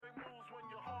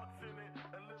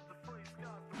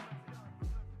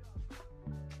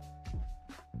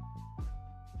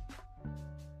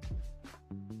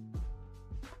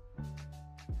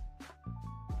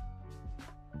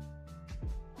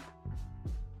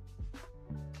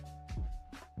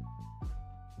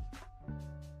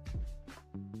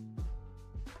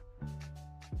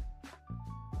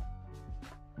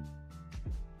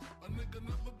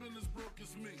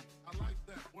me. I like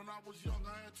that. When I was young,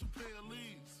 I had 2 pair of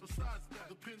leaves. Besides that,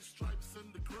 the pinstripes and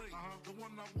the gray. The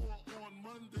one I wore on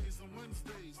Mondays and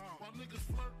Wednesdays. While niggas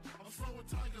flirt, I'm flowing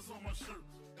tigers on my shirt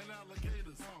and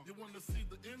alligators. You wanna see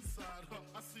the inside?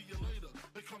 I see you later.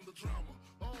 Here come the drama.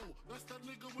 Oh, that's that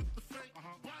nigga with the fake.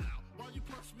 Wow, why you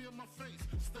punch me in my face?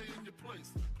 Stay in your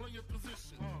place, play your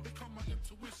position. Here come my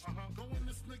intuition. Go in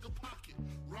this nigga pocket,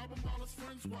 rob him while his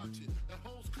friends watch it, and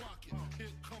hoes clock it.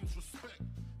 Here comes respect.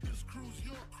 His crew's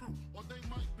your crew, or they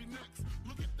might be next.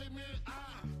 Look at they man,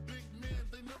 big man,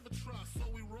 they never try, so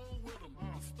we roll with them.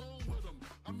 I stole with them.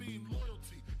 I mean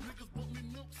loyalty. Niggas bought me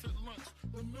milks at lunch.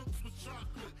 The milks with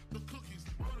chocolate, the cookies,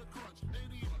 butter crunch,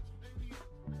 88.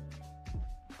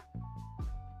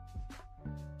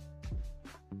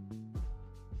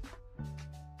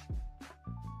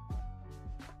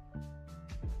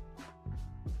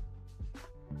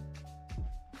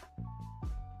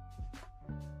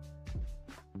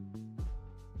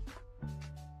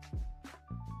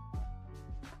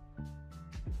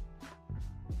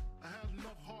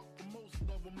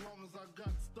 Long as I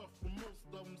got stuff for most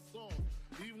of them soft.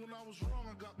 Even when I was wrong,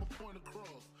 I got my point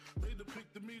across. They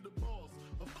depicted me the boss.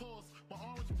 Of course, my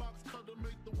orange box cutter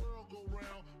make the world go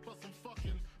round. Plus I'm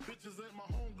fucking bitches ain't my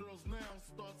homegirls now.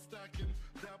 Start stacking,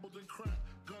 dabbled in crack,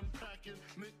 gun packing.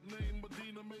 Nickname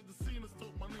Medina, made the scenes,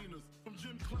 took my Ninas. From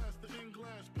gym class to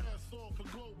in-glass, pass off for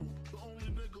global. The only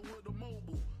nigga with a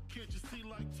mobile. Can't you see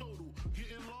like total?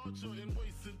 Getting larger in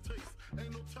waist and taste.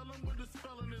 Ain't no telling where this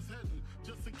felon is heading.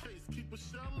 Just in case, keep a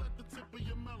shell at the tip of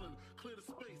your melon. Clear the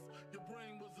space. Your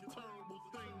brain was a terrible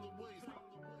thing to waste.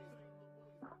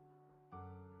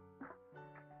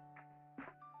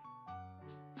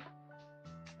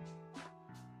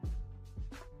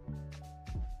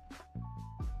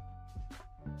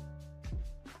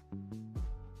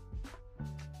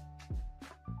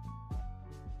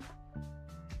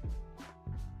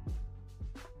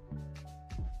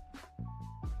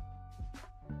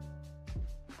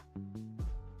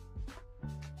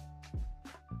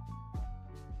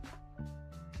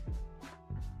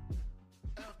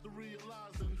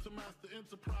 Realizing to master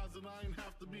enterprise and I ain't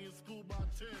have to be in school by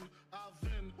 10. I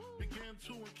then began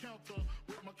to encounter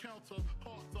with my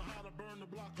counterparts on how to burn the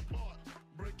block apart.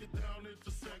 Break it down into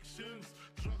sections.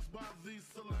 Drugs by these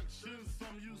selections.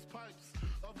 Some use pipes,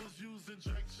 others use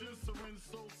injections. Syringe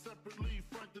sold separately.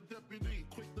 Frank the deputy,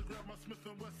 quick to grab my Smith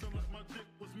 & Wesson like my dick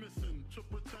was missing. To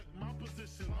protect my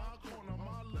position, my corner,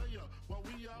 my layer. While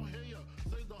we out here,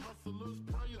 say the hustler's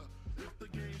prayer. If the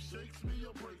game shakes me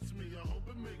or breaks me, I hope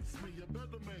it makes me a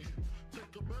better man.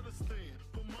 Take a better stand,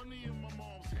 put money in my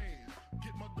mom's hand.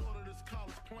 Get my daughter this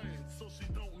college plan, so she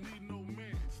don't need no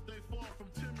man. Stay far from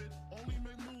timid, only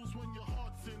make moves when your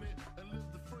heart's in it. And live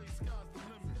the phrase, sky's the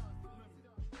limit.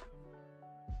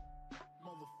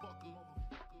 Motherfucker.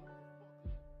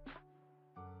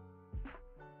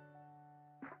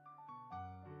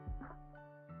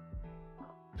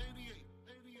 88.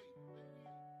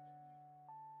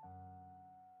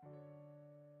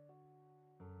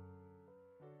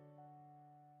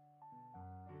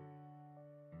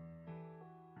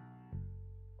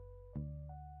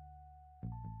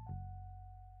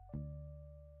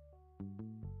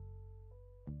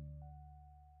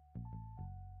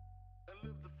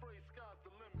 Live the phrase, sky's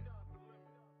the limit.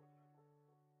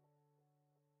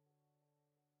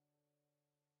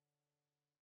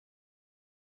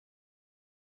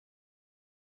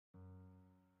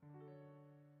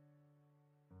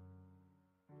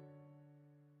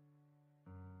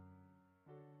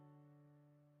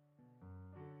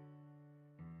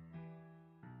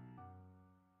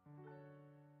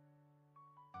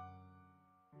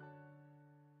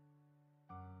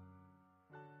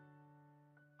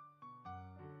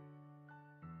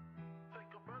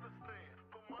 Take a better stand,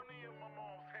 put money in my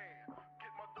mom's hand.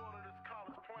 Get my daughter this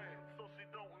college plan, so she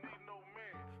don't need no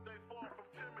man. Stay far from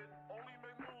timid, only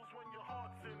make moves when your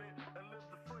heart's in it. And live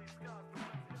the phrase, sky's the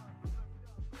limit.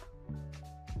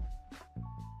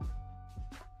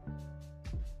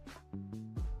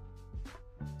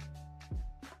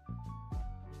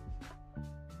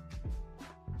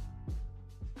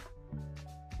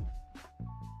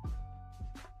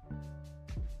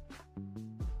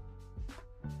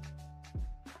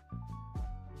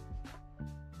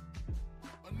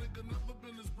 Nigga never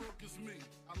been as broke as me.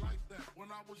 I like that.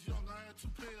 When I was young, I had 2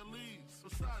 pair of leaves.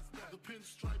 Besides that, the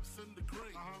pinstripes and the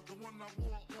gray. The one I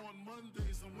wore on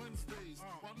Mondays and Wednesdays.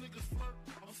 While niggas flirt,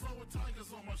 I'm flowing tigers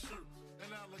on my shirt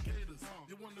and alligators.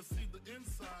 You wanna see the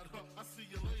inside? I see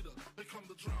you later. Here come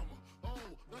the drama. Oh,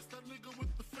 that's that nigga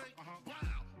with the fake.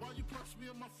 Wow, why you punch me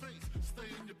in my face? Stay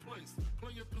in your place,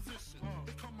 play your position.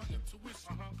 Here come my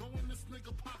intuition. Go in this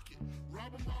nigga pocket,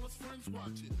 rob him while his friends friends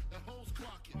watch it, and hoes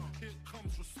clock it. Here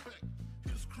comes respect.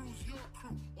 His crew's your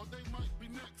crew, or they might be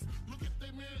next. Look at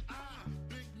they man,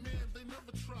 big man, they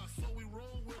never try, so we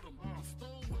roll with them,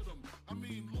 stole with them. I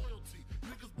mean loyalty.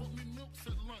 Niggas bought me milks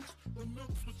at lunch. The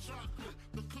milks with chocolate,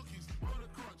 the cookies,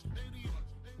 butter crunch, 80 lunch.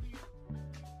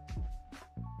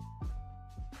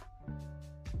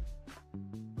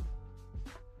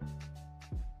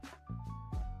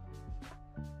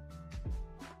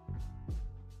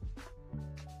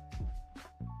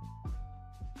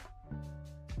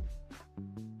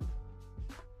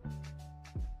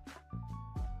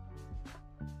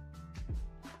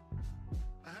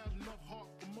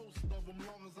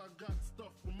 Long as I got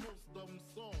stuff for most of them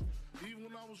solved. Even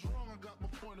when I was wrong, I got my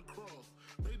point across.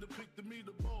 They depicted me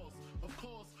the boss. Of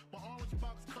course, my orange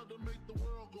box cutter make the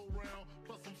world go round.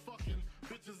 Plus I'm fucking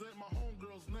bitches ain't my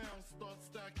homegirls now. Start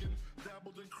stacking,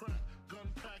 dabbled in crack, gun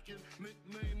packing.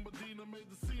 Nickname Medina,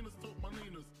 made the scenes, took my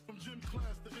Ninas. From gym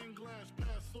class to English,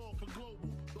 pass off for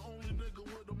global. The only nigga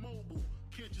with a mobile.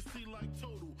 Can't you see like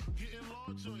total? Getting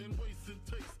larger in waist and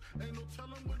taste. Ain't no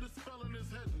telling where this felon is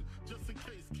heading. Just in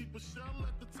case, keep a shell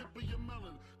at the tip of your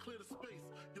melon. Clear the space.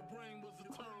 Your brain was a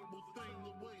terrible thing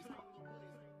to waste.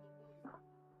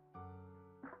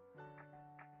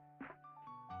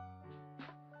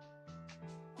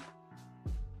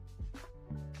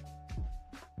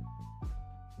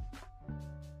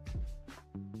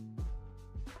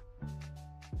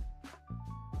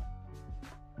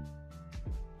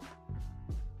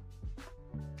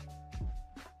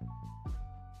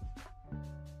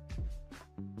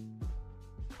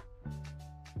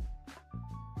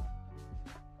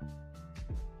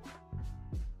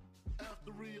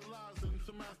 Realizing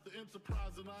to master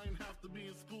enterprise and I ain't have to be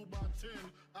in school by 10.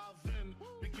 I then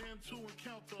began to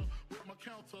encounter with my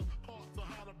counterparts on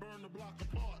how to burn the block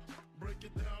apart. Break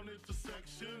it down into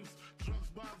sections.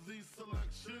 Drugs by these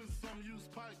selections. Some use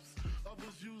pipes,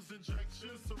 others use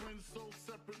injections. Syringe sold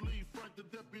separately. Frank the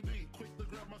deputy, quick to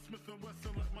grab my Smith &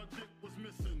 Wesson like my dick was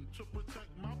missing. To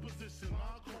protect my position,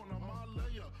 my corner, my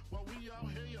layer. While we out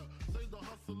here, say the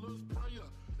hustler's prayer.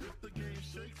 If the game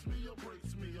shakes me or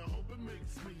breaks me, I hope it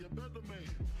makes me a better man.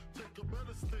 Take a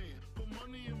better stand, put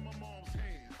money in my mom's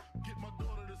hand. Get my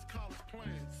daughter this college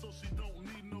plan, so she don't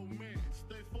need no man.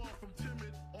 Stay far from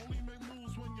timid, only make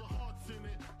moves when your heart's in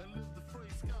it. And live the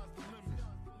phrase, sky's the limit.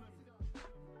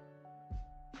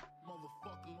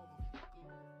 Motherfucker.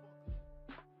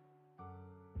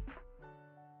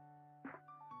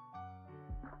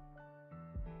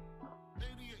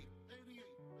 88.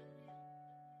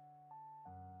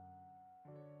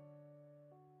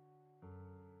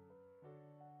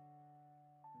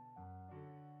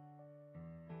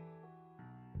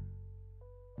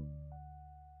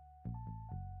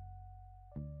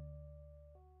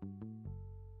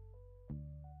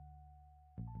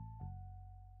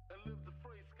 And live the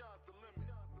phrase, sky's the limit.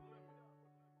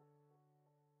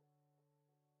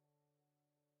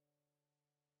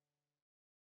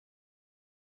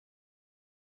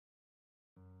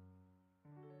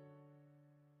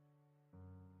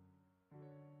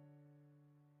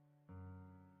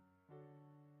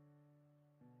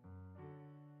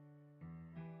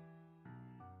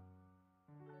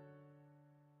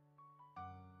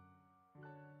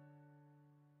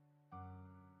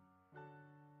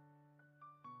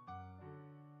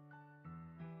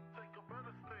 Take a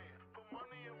better stand, put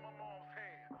money in my mom's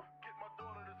hand. Get my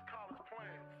daughter this college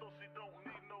plan, so she don't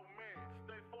need no man.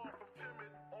 Stay far from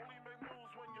timid, only make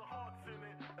moves when your heart's in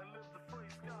it. And live the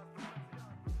phrase, sky's the limit.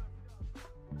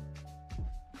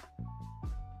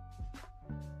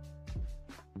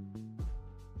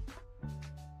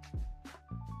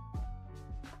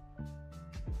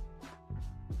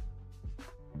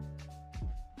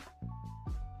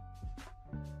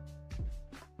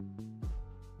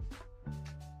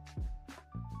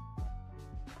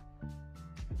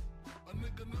 A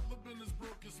nigga never been as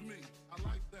broke as me. I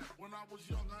like that. When I was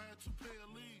young, I had 2 pair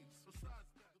of leaves.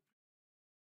 Besides that.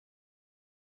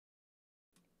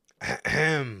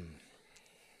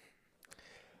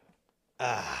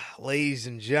 Ladies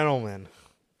and gentlemen.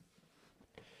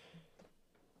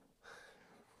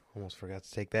 Almost forgot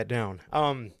to take that down.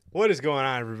 What is going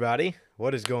on, everybody?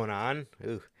 What is going on?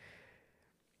 Ooh.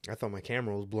 I thought my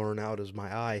camera was blurring out as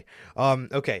my eye.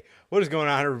 Okay. What is going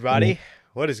on, everybody?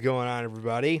 What is going on,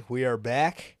 everybody? We are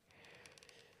back.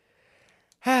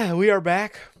 We are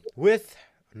back with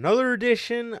another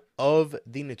edition of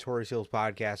the Notorious Hills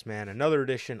podcast, man. Another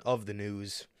edition of the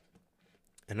news.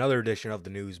 Another edition of the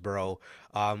news, bro.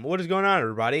 What is going on,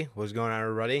 everybody? What is going on,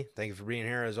 everybody? Thank you for being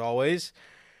here, as always.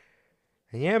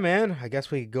 And yeah, man, I guess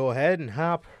we could go ahead and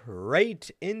hop right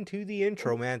into the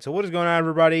intro, man. So what is going on,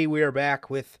 everybody? We are back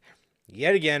with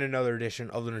yet again another edition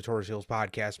of the Notorious Heels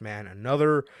podcast, man.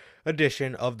 Another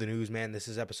edition of the news, man. This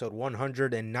is episode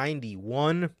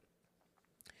 191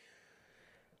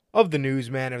 of the news,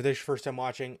 man. If this is your first time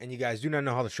watching and you guys do not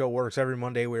know how the show works, every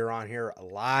Monday we are on here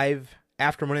live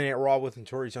after Monday Night Raw with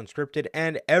Notorious Unscripted,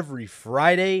 and every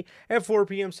Friday at 4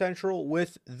 p.m. Central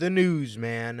with the news,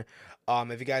 man.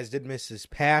 If you guys did miss this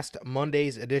past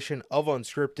Monday's edition of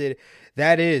Unscripted,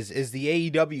 that is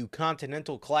the AEW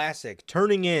Continental Classic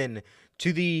turning in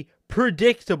to the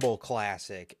Predictable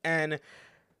Classic. And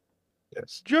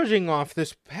Yes. judging off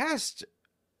this past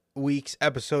week's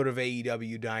episode of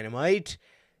AEW Dynamite,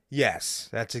 yes,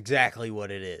 that's exactly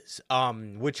what it is.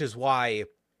 Which is why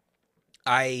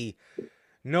I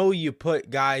know you put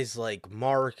guys like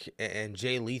Mark and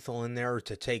Jay Lethal in there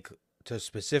to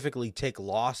specifically take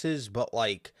losses, but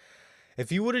like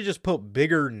if you would have just put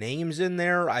bigger names in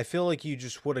there, I feel like you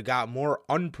just would have got more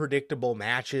unpredictable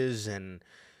matches. And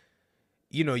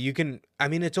you know,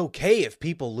 it's okay if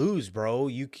people lose, bro.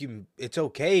 It's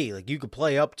okay. Like, you could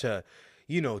play up to,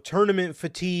 tournament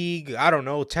fatigue. I don't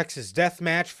know, Texas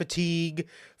deathmatch fatigue.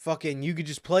 You could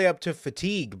just play up to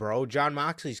fatigue, bro. John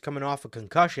Moxley's coming off a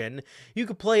concussion. You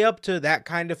could play up to that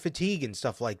kind of fatigue and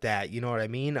stuff like that. You know what I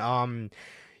mean?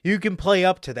 You can play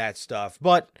up to that stuff,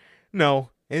 but no,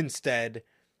 instead,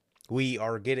 we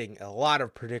are getting a lot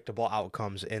of predictable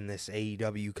outcomes in this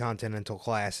AEW Continental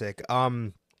Classic.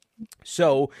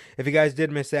 So, if you guys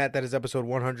did miss that is episode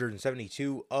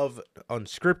 172 of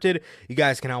Unscripted. You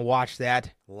guys can now watch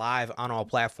that live on all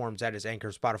platforms. That is Anchor,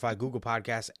 Spotify, Google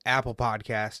Podcasts, Apple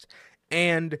Podcasts,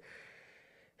 and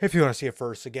if you want to see it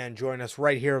first, again, join us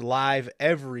right here live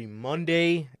every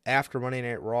Monday after Monday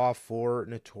Night Raw for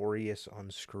Notorious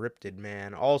Unscripted,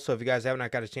 man. Also, if you guys have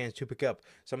not got a chance to pick up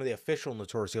some of the official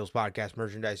Notorious Heels podcast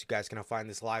merchandise, you guys can now find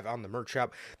this live on the merch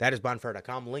shop. That is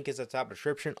bonfire.com. Link is at the top of the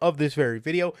description of this very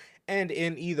video and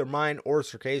in either mine or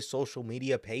Sir K's social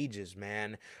media pages,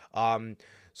 man.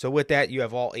 So with that, you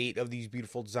have all 8 of these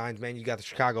beautiful designs, man. You got the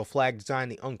Chicago flag design,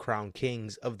 the Uncrowned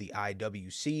Kings of the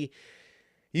IWC.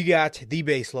 You got the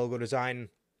base logo design,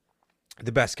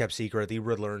 the best kept secret, the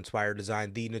Riddler inspired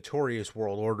design, the Notorious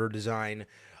World Order design.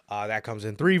 That comes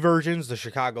in 3 versions. The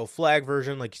Chicago flag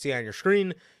version, like you see on your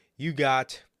screen. You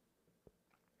got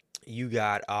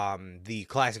the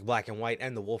classic black and white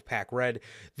and the Wolfpack red,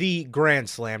 the Grand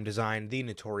Slam design, the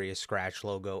Notorious scratch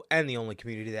logo, and the only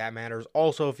community that matters.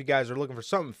 Also, if you guys are looking for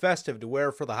something festive to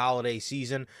wear for the holiday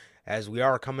season, as we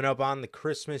are coming up on the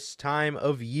Christmas time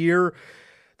of year,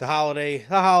 the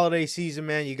holiday season,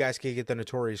 man, you guys can get the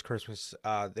Notorious Christmas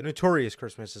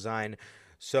design.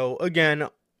 So again,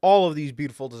 all of these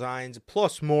beautiful designs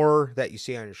plus more that you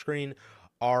see on your screen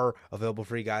are available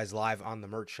for you guys live on the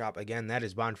merch shop. Again, that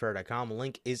is bonfire.com.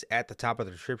 Link is at the top of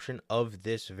the description of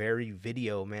this very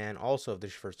video, man. Also, if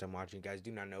this is your first time watching, you guys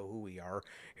do not know who we are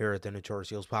here at the Notorious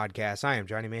Heels podcast. I am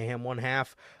Johnny Mayhem, one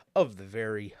half of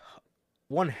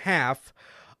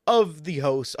the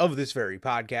host of this very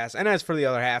podcast. And as for the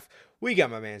other half, we got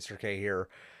my man Sir K here.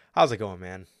 How's it going,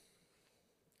 man?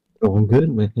 Going good,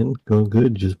 man. Going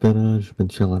good. Just been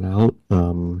chilling out.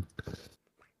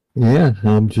 Yeah,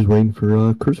 I'm just waiting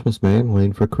for Christmas, man.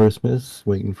 Waiting for Christmas.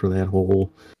 Waiting for that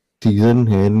whole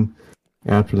season. And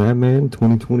after that, man,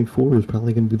 2024 is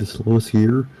probably going to be the slowest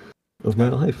year of my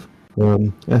life.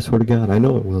 I swear to God, I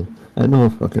know it will. I know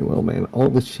it fucking will, man. All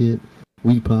the shit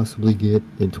we possibly get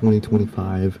in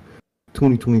 2025,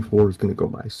 2024 is going to go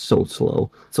by so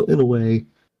slow. So in a way,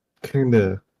 kind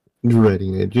of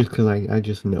dreading it just because I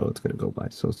just know it's going to go by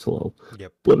so slow.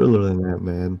 Yep. But other than that,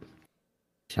 man,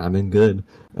 I've been good.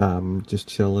 Just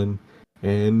chilling,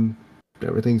 and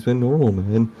everything's been normal,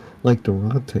 man. Like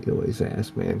Durante always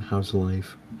asks, man, how's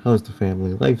life? How's the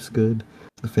family? Life's good.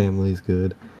 The family's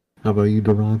good. How about you,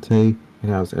 Durante? And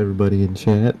how's everybody in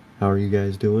chat? How are you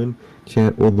guys doing?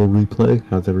 Chat or the replay?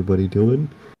 How's everybody doing?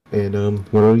 And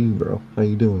what are you, bro? How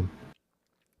you doing?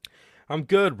 I'm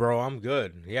good, bro. I'm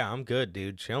good. Yeah, I'm good,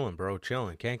 dude. Chilling, bro.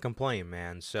 Chilling. Can't complain,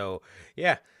 man. So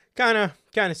yeah, kind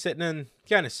of sitting in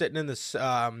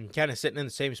the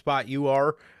same spot you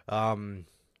are. Kind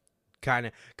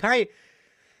of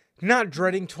not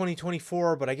dreading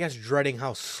 2024, but I guess dreading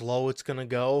how slow it's gonna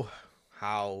go,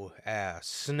 how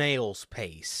snail's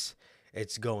pace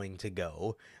it's going to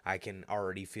go. I can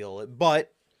already feel it,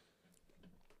 but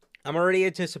I'm already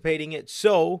anticipating it,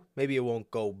 so maybe it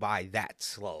won't go by that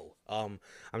slow. I'm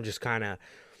just kind of,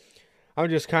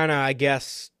 I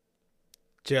guess,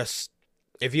 just,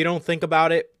 if you don't think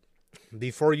about it,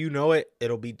 before you know it,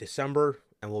 it'll be December,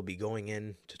 and we'll be going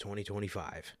into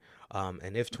 2025.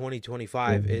 And if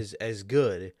 2025 is as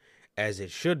good as it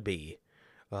should be,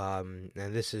 and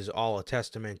this is all a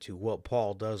testament to what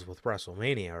Paul does with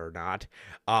WrestleMania or not.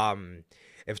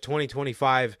 If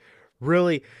 2025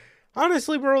 really,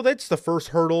 honestly, bro, that's the first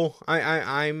hurdle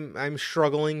I'm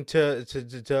struggling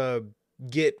to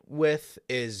get with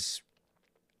is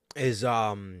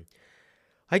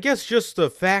I guess just the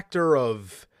factor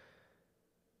of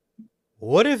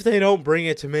what if they don't bring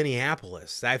it to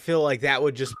Minneapolis? I feel like that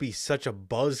would just be such a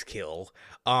buzzkill.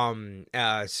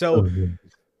 So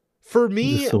for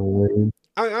me, Just so lame.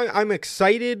 I'm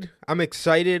excited. I'm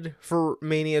excited for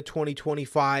Mania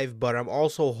 2025, but I'm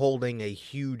also holding a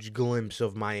huge glimpse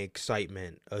of my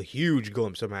excitement. A huge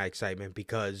glimpse of my excitement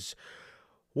because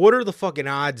what are the fucking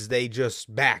odds they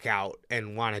just back out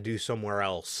and want to do somewhere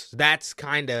else? That's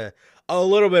kind of a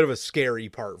little bit of a scary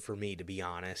part for me, to be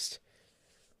honest.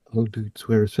 Oh, dude,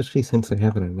 swear, especially since they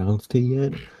haven't announced it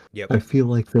yet. Yep. I feel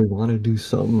like they want to do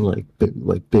something like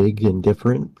big and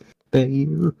different that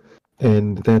year,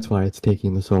 and that's why it's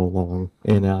taking so long,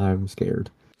 and I'm scared.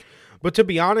 But to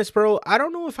be honest, bro, I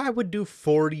don't know if I would do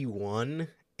 41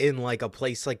 in like a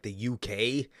place like the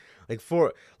UK. I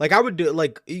would do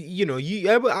like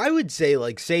I would say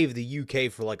like save the UK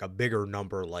for like a bigger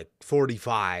number like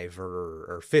 45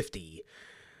 or 50.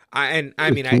 I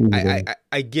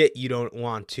get you don't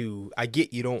want to. I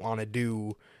get you don't want to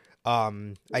do.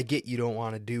 I get you don't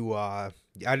want to do. I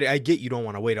get you don't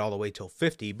want to wait all the way till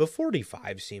 50, but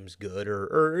 45 seems good,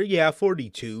 or yeah,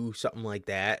 42, something like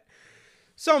that.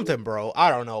 Something, bro. I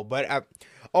don't know, but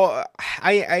I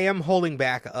am holding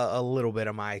back a little bit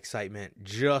of my excitement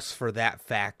just for that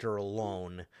factor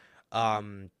alone. Yeah,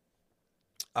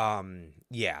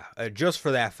 just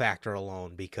for that factor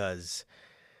alone because.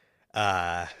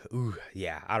 Yeah,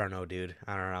 I don't know, dude.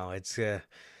 I don't know. It's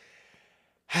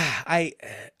I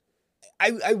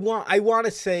want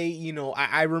to say,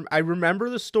 I remember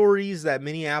the stories that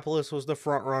Minneapolis was the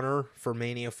front runner for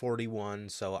Mania 41,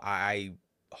 so I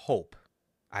hope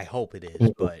it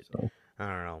is, but So. I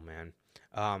don't know, man.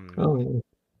 Oh, yeah.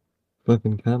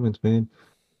 Fucking comments, man.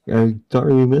 I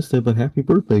sorry you missed it, but happy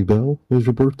birthday, Belle. It was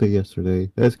your birthday yesterday.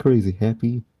 That's crazy.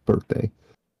 Happy birthday.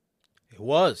 It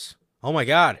was. Oh my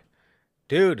god.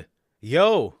 Dude,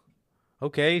 yo,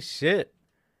 okay, shit.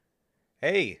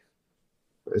 Hey.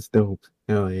 It's dope.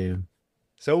 Hell yeah.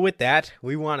 So with that,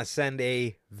 we want to send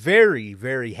a very,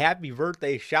 very happy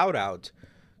birthday shout out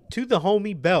to the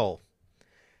homie Bell.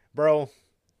 Bro,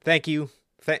 thank you.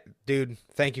 Dude,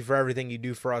 thank you for everything you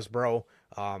do for us, bro.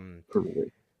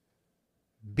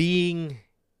 Being,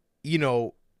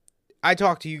 I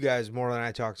talk to you guys more than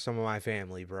I talk to some of my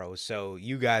family, bro. So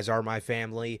you guys are my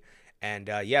family.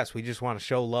 And yes, we just want to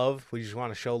show love. We just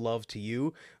want to show love to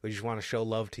you. We just want to show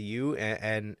love to you.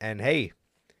 And hey,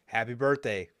 happy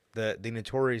birthday, the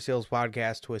Notorious Hills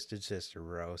Podcast, Twisted Sister,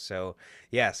 bro. So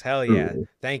yes, hell yeah.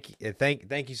 Thank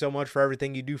you so much for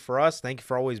everything you do for us. Thank you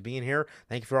for always being here.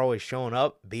 Thank you for always showing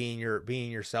up, being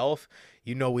yourself.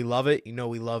 We love it.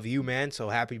 We love you, man. So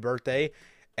happy birthday,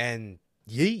 and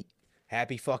yeet,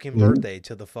 happy fucking birthday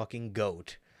to the fucking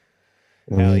goat.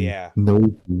 Hell yeah.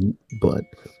 No, but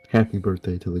happy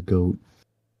birthday to the GOAT.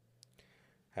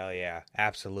 Hell yeah.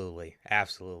 Absolutely.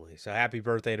 Absolutely. So happy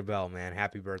birthday to Bell, man.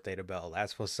 Happy birthday to Bell.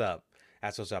 That's what's up.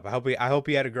 That's what's up. I hope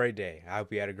you had a great day. I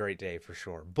hope you had a great day for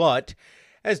sure. But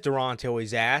as Durante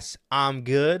always asks, I'm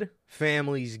good.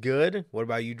 Family's good. What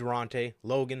about you, Durante?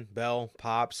 Logan, Bell,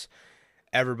 Pops,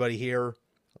 everybody here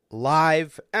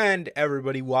live and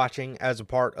everybody watching as a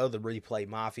part of the Replay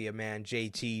Mafia, man.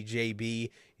 JT, JB,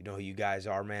 you know who you guys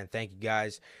are, man. Thank you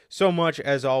guys so much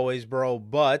as always, bro.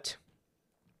 But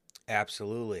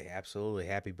absolutely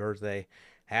happy birthday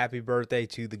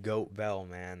to the GOAT Bell,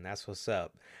 man. That's what's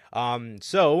up.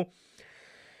 So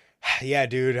yeah,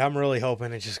 dude, I'm really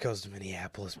hoping it just goes to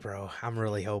Minneapolis, bro. I'm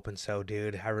really hoping so,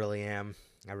 dude. I really am.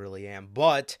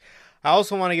 But I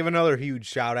also want to give another huge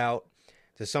shout out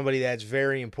to somebody that's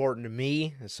very important to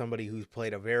me, as somebody who's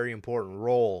played a very important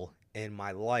role in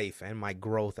my life and my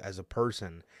growth as a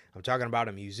person. I'm talking about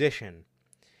a musician.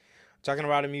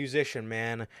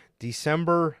 Man.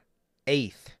 December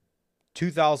 8th,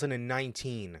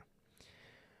 2019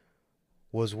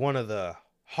 was one of the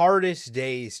hardest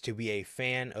days to be a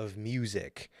fan of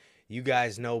music. You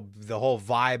guys know the whole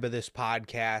vibe of this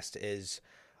podcast is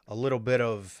a little bit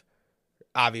of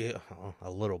obvious, a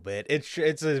little bit.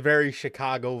 It's a very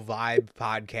Chicago vibe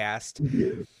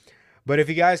podcast. But if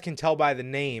you guys can tell by the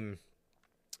name,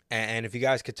 and if you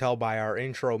guys could tell by our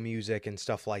intro music and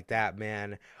stuff like that,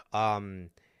 man, it's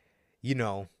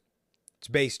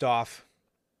based off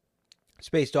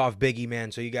Biggie,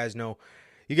 man. So you guys know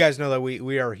that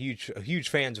we are huge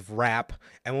fans of rap.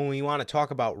 And when we want to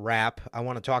talk about rap, I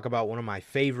want to talk about one of my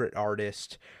favorite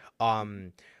artists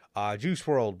Juice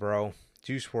World, bro.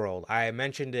 Juice World. I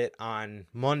mentioned it on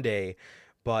Monday,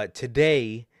 but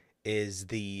today is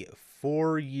the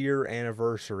 4-year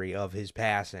anniversary of his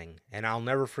passing, and I'll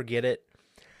never forget it.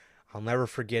 I'll never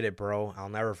forget it, bro. I'll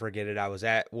never forget it. I was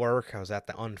at work. I was at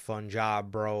the unfun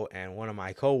job, bro, and one of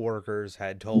my coworkers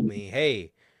had told me,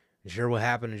 "Hey, you sure what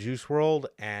happened to Juice World?"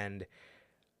 And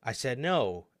I said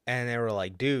no. And they were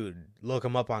like, "Dude, look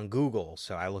him up on Google."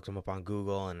 So I looked him up on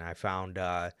Google, and I found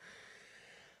the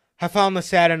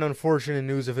sad and unfortunate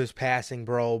news of his passing,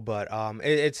 bro. But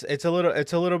it's a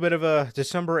little bit of a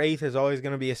December 8th is always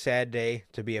gonna be a sad day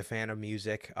to be a fan of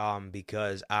music.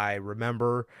 Because I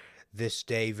remember this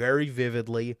day very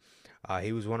vividly.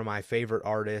 He was one of my favorite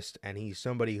artists, and he's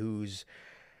somebody who's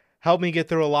helped me get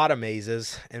through a lot of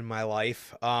mazes in my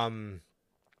life. A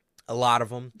lot of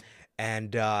them,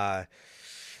 and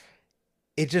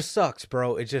it just sucks,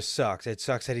 bro. It just sucks. It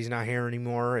sucks that he's not here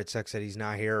anymore. It sucks that he's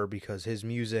not here because his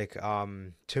music,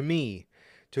 to me,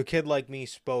 to a kid like me,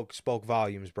 spoke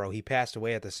volumes, bro. He passed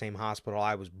away at the same hospital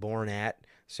I was born at,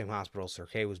 same hospital Sir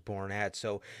K was born at.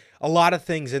 So a lot of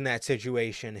things in that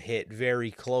situation hit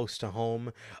very close to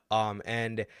home.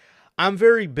 And I'm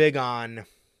very big on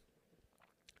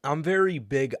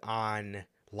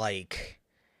like,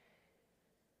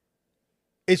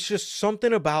 it's just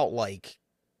something about like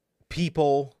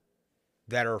people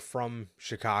that are from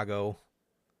Chicago,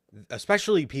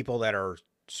 especially people that are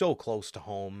so close to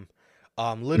home.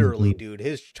 Literally, dude,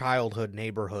 his childhood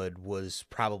neighborhood was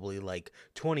probably like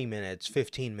 20 minutes,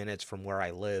 15 minutes from where I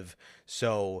live.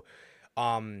 So,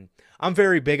 I'm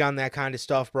very big on that kind of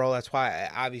stuff, bro. That's why,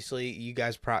 obviously, you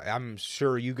guys I'm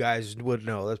sure you guys would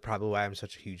know. That's probably why I'm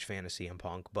such a huge fan of CM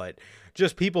Punk. But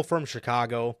just people from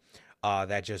Chicago,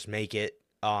 that just make it.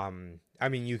 I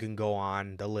mean, you can go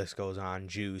on. The list goes on.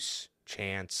 Juice,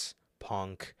 Chance,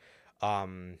 Punk.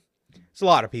 It's a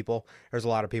lot of people. There's a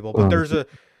lot of people, but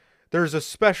there's a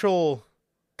special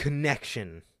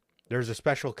connection. There's a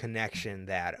special connection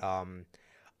that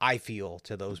I feel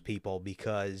to those people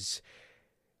because,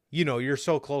 you know, you're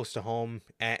so close to home,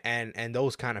 and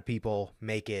those kind of people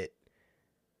make it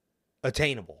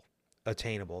attainable.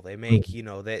 They make, you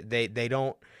know, they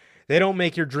don't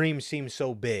make your dreams seem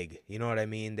so big. You know what I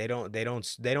mean? They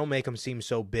don't make them seem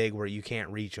so big where you can't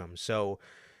reach them. So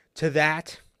to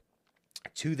that,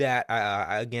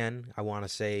 again, I want to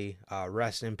say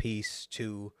rest in peace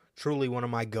to truly one of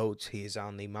my GOATs. He is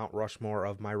on the Mount Rushmore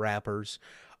of my rappers.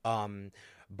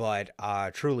 But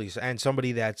truly, and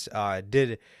somebody that's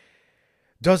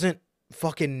doesn't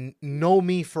fucking know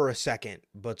me for a second,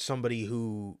 but somebody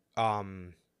who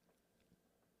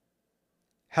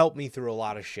helped me through a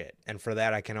lot of shit. And for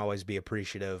that, I can always be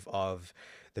appreciative of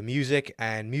the music,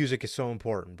 and music is so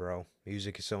important, bro.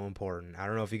 Music is so important. I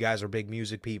don't know if you guys are big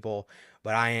music people,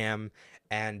 but I am.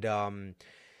 And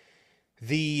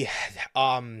the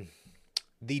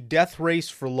Death Race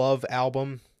for Love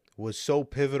album was so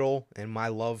pivotal in my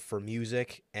love for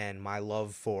music and my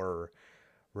love for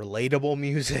relatable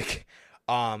music.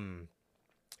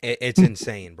 It's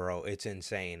insane, bro. It's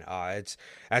insane.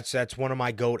 That's one of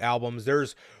my GOAT albums.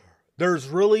 There's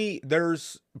probably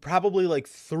like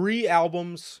 3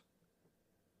 albums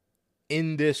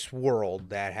in this world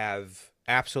that have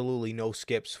absolutely no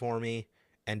skips for me,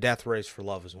 and Death Race for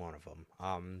Love is one of them.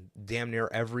 Damn near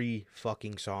every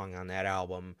fucking song on that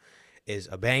album is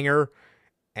a banger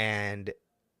and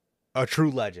a true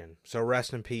legend. So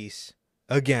rest in peace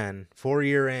again,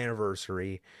 4-year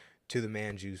anniversary to the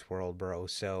man Juice World, bro.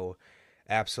 So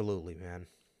absolutely, man.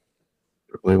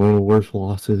 Like one of the worst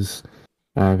losses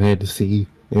I've had to see.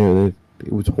 It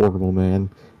was horrible, man.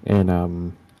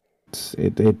 And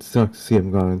it sucks to see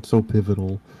him gone. So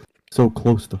pivotal, so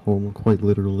close to home, quite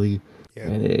literally. Yeah.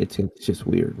 And it's just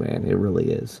weird, man. It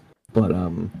really is. But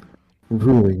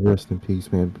really, rest in peace,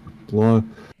 man.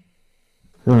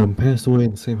 Passed away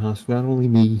in the same hospital. Not only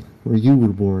me, where you were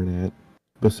born at,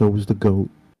 but so was the GOAT,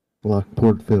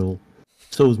 Lockport Phil.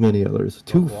 So was many others.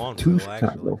 Two Chicago.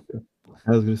 Actually.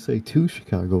 I was gonna say 2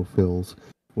 Chicago Phils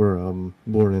were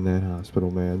born in that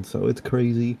hospital, man. So it's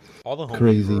crazy. All the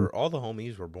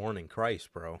homies were born in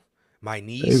Christ, bro. My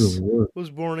niece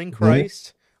was born in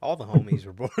Christ. All the homies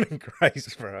were born in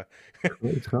Christ, bro.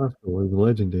 Christ Hospital is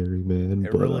legendary, man.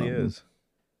 It really is.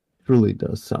 Truly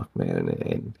does suck, man,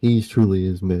 and he truly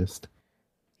is missed.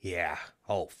 Yeah.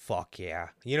 Oh, fuck yeah.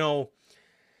 You know,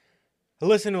 I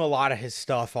listen to a lot of his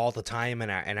stuff all the time,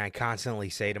 and I constantly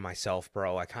say to myself,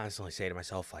 bro, like,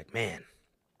 man,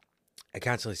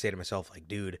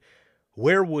 dude,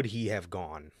 where would he have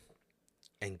gone?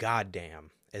 And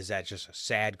goddamn, is that just a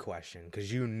sad question?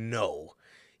 Because you know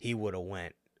he would have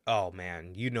went Oh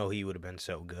man, you know he would have been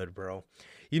so good, bro.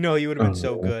 You know he would have been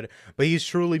so good, but he's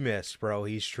truly missed, bro.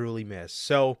 He's truly missed.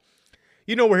 So,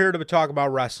 you know we're here to talk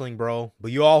about wrestling, bro,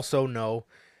 but you also know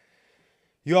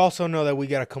that we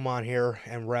got to come on here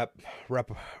and rep,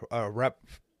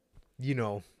 you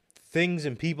know, things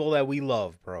and people that we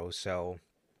love, bro. So,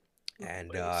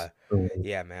 and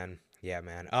yeah, man. Yeah,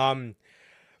 man.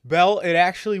 Bell, it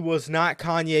actually was not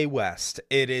Kanye West.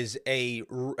 It is a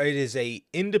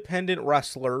independent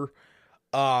wrestler.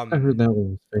 I heard that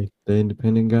one was fake. The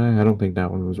independent guy, I don't think that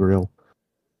one was real.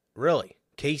 Really?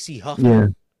 Casey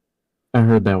Huffman? Yeah, I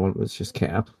heard that one was just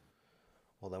cap.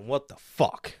 Well, then what the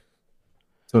fuck?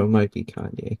 So it might be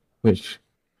Kanye, which...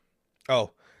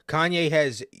 Oh, Kanye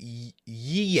has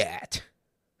YEET.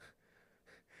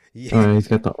 He's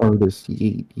got the artist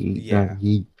Yeet. Yeah.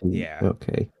 Yeet. Yeah.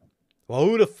 Okay. Well,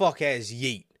 who the fuck has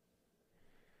YEET?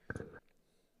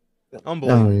 Unbelievable.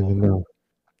 I don't even know.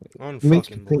 It makes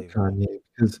me think Unfucking Kanye,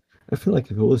 because I feel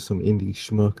like if it was some indie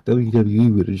schmuck,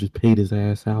 WWE would have just paid his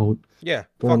ass out. Yeah,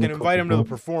 fucking invite him to the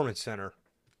Performance Center.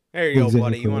 There you go,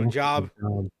 buddy. You want a job?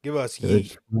 Give us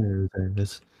YEET.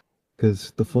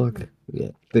 Because the fuck? Yeah.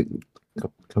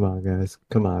 Come on, guys.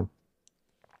 Come on.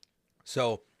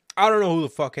 So, I don't know who the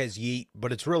fuck has YEET,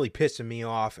 but it's really pissing me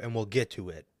off, and we'll get to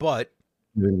it. But,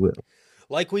 We will.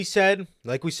 like we said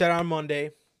on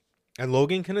Monday, and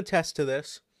Logan can attest to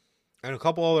this, and a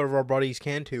couple other of our buddies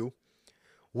can too,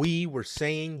 we were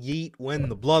saying YEET when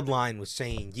the Bloodline was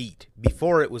saying YEET,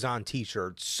 before it was on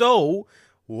t-shirts. So,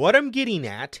 what I'm getting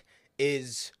at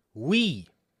is we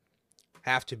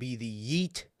have to be the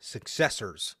YEET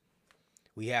successors.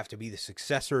 We have to be the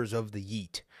successors of the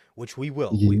YEET, which we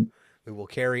will. We will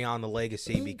carry on the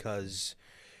legacy because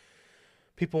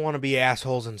people want to be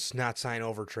assholes and not sign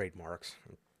over trademarks.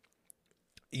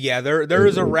 Yeah, there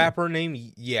is a rapper named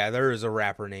YEET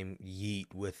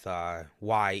with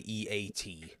YEAT.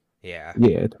 Yeah.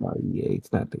 Yeah, it's not EA.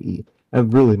 It's not the E.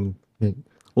 I've really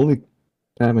only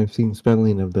time I've seen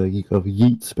spelling of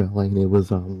Yeet spelling. It was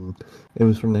from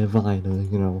that Vine.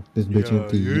 This bitch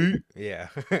empty. Yeah.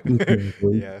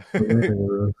 Yeah.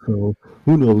 So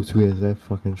who knows who has that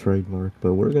fucking trademark?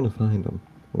 But we're gonna find them.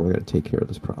 We're gonna take care of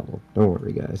this problem. Don't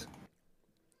worry, guys.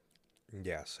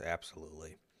 Yes,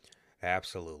 absolutely.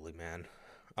 Absolutely, man.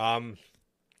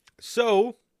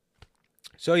 So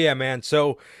yeah, man.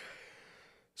 So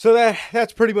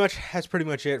that's pretty much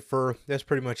it for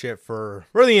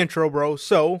the intro, bro.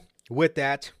 So with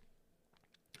that,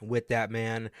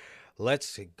 man,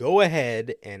 let's go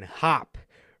ahead and hop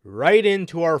right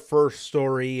into our first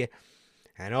story.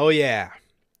 And oh yeah,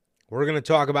 we're gonna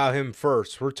talk about him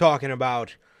first. We're talking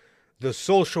about the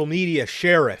social media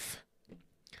sheriff.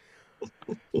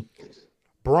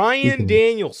 Bryan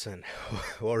Danielson.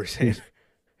 What were you saying?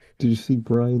 Did you see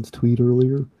Bryan's tweet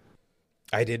earlier?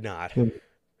 I did not.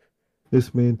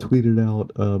 This man tweeted out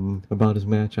about his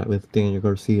match with Daniel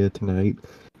Garcia tonight.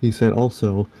 He said,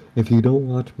 also, if you don't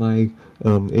watch my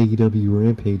AEW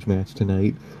Rampage match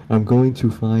tonight, I'm going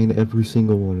to fine every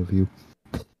single one of you.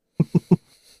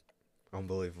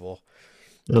 Unbelievable.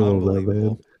 I love that,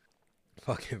 man.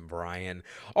 Fucking Bryan.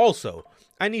 Also,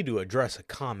 I need to address a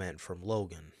comment from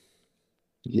Logan.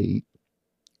 Yeet.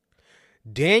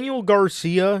 Daniel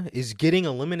Garcia is getting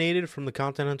eliminated from the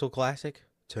Continental Classic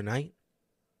tonight?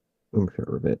 I'm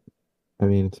sure of it. I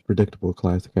mean, it's a predictable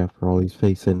classic after all. He's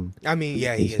facing... I mean,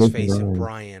 yeah, he is facing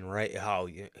Bryan, right? Oh,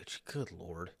 yeah. Good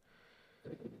Lord.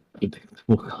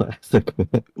 Predictable classic,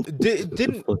 man.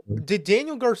 Did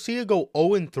Daniel Garcia go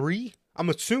 0-3? I'm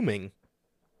assuming.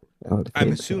 So.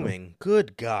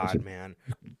 Good God, man.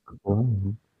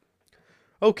 Bryan.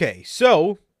 Okay,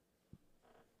 so...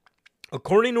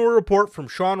 according to a report from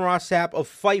Sean Rossap of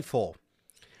Fightful,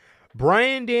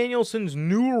 Bryan Danielson's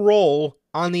new role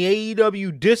on the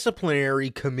AEW disciplinary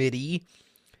committee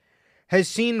has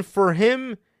seen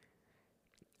him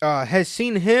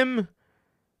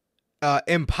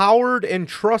empowered and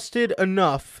trusted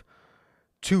enough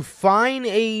to fine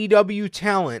AEW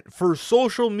talent for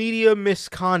social media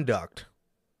misconduct.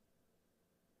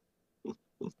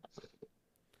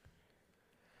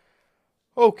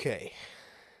 Okay.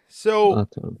 So,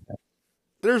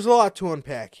 there's a lot to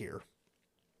unpack here.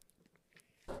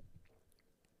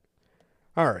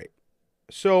 All right.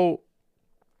 So,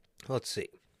 let's see.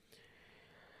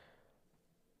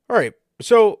 All right.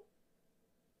 So,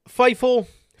 Fightful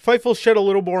shed a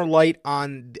little more light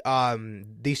on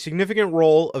the significant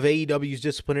role of AEW's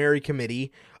disciplinary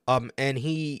committee.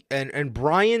 And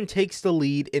Bryan takes the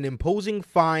lead in imposing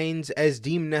fines as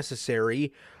deemed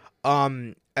necessary.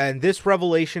 And this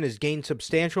revelation has gained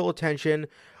substantial attention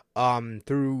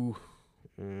through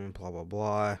blah, blah,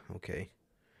 blah. Okay.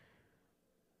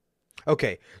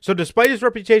 Okay, so despite his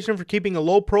reputation for keeping a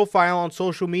low profile on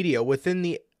social media, within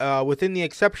the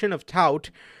exception of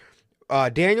Tout,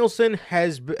 Danielson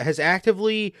has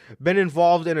actively been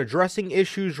involved in addressing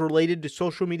issues related to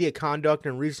social media conduct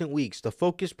in recent weeks. The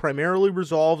focus primarily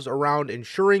revolves around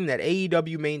ensuring that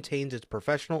AEW maintains its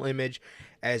professional image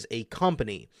as a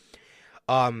company.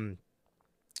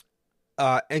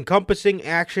 Encompassing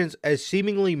actions as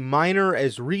seemingly minor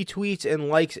as retweets and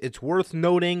likes, it's worth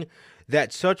noting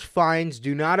that such fines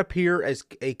do not appear as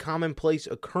a commonplace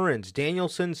occurrence.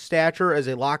 Danielson's stature as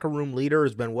a locker room leader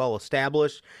has been well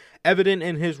established, evident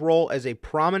in his role as a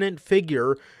prominent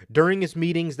figure during his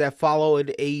meetings that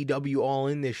followed AEW All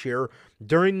In this year.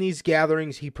 During these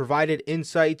gatherings, he provided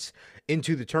insights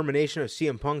into the termination of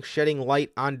CM Punk, shedding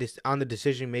light on the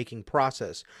decision-making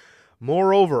process.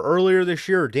 Moreover, earlier this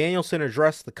year, Danielson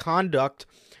addressed the conduct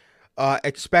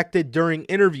expected during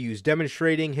interviews,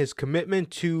 demonstrating his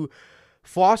commitment to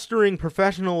fostering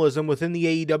professionalism within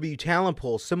the AEW talent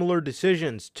pool. Similar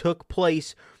decisions took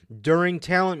place during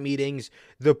talent meetings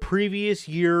the previous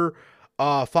year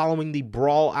following the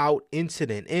Brawl Out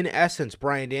incident. In essence,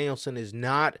 Bryan Danielson is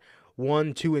not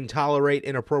one to tolerate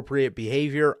inappropriate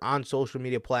behavior on social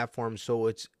media platforms, so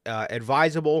it's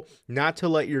advisable not to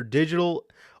let your digital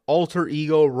alter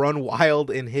ego run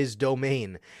wild in his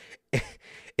domain.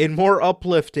 In more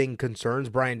uplifting concerns,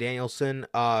 Bryan Danielson,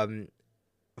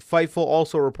 Fightful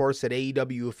also reports that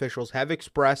AEW officials have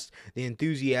expressed the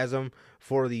enthusiasm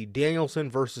for the Danielson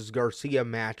versus Garcia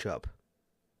matchup.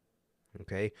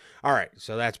 Okay. All right.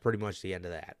 So that's pretty much the end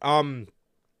of that.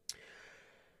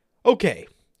 Okay.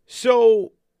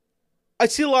 So I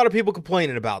see a lot of people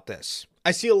complaining about this.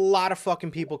 I see a lot of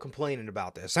fucking people complaining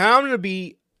about this. And I'm going to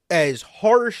be as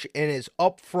harsh and as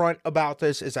upfront about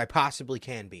this as I possibly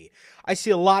can be. I see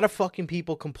a lot of fucking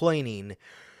people complaining,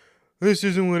 this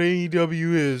isn't what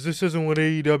AEW is. This isn't what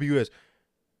AEW is.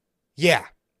 Yeah.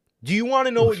 Do you want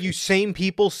to know what you same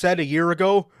people said a year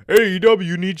ago?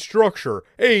 AEW needs structure.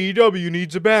 AEW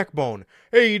needs a backbone.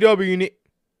 AEW need...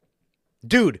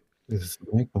 Dude. This is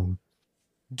the backbone.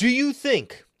 Do you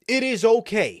think it is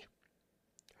okay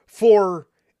for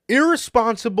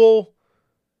irresponsible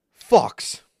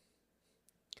fucks...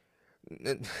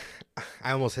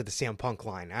 I almost hit the CM Punk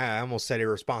line. I almost said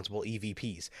irresponsible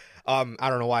EVPs. I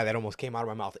don't know why that almost came out of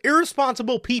my mouth.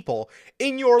 Irresponsible people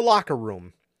in your locker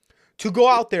room to go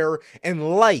out there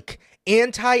and like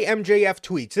anti-MJF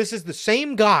tweets. This is the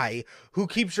same guy who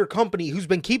keeps your company, who's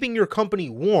been keeping your company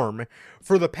warm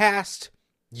for the past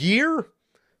year.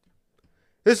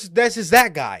 This is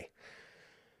that guy.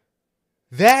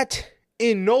 That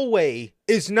in no way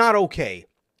is not okay.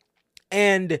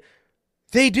 And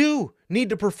they do need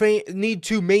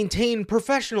to maintain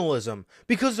professionalism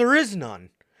because there is none.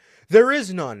 There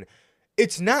is none.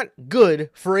 It's not good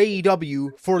for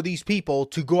AEW for these people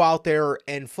to go out there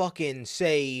and fucking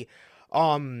say,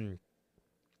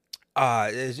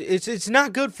 it's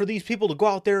not good for these people to go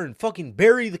out there and fucking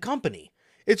bury the company.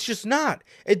 It's just not.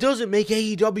 It doesn't make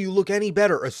AEW look any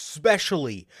better,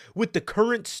 especially with the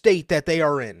current state that they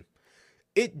are in.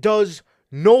 It does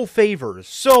no favors.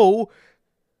 So,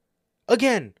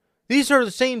 again, these are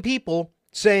the same people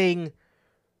saying,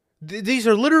 these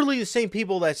are literally the same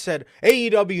people that said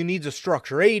AEW needs a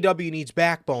structure, AEW needs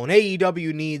backbone,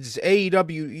 AEW,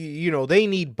 they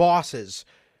need bosses.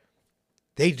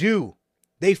 They do.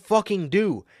 They fucking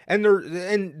do.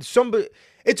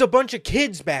 It's a bunch of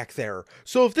kids back there.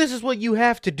 So if this is what you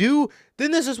have to do,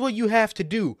 then this is what you have to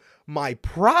do. My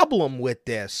problem with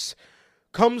this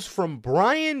comes from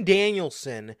Bryan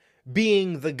Danielson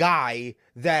being the guy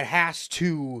that has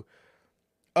to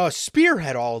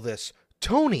spearhead all this.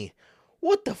 Tony,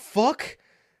 what the fuck?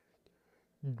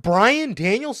 Bryan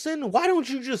Danielson? Why don't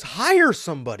you just hire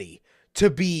somebody to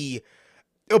be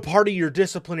a part of your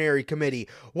disciplinary committee?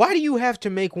 Why do you have to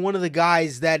make one of the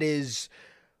guys that is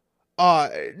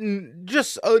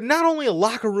just not only a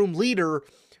locker room leader,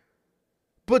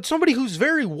 but somebody who's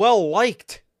very well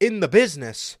liked in the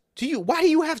business? Why do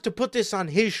you have to put this on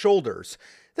his shoulders?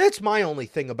 That's my only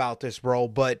thing about this, bro.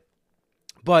 But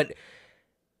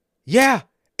yeah,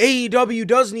 AEW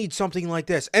does need something like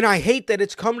this. And I hate that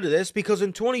it's come to this because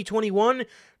in 2021,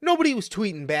 nobody was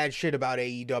tweeting bad shit about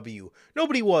AEW.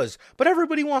 Nobody was. But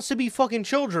everybody wants to be fucking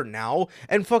children now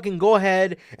and fucking go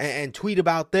ahead and tweet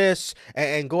about this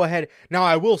and go ahead. Now,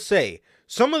 I will say,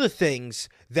 some of the things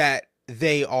that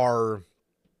they are...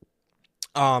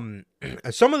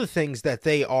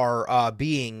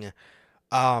 being...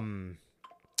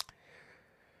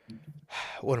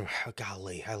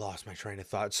 golly, I lost my train of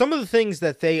thought. Some of the things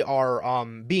that they are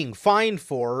being fined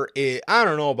for, I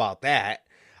don't know about that.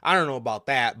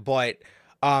 But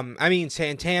I mean,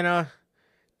 Santana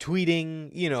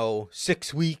tweeting,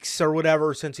 6 weeks or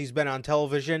whatever since he's been on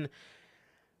television.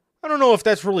 I don't know if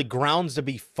that's really grounds to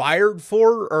be fired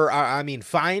for, or I mean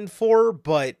fined for,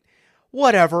 but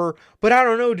whatever. But I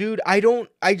don't know, dude. I don't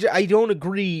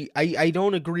agree. I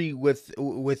don't agree with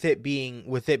it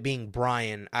being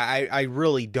Bryan. I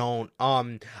really don't.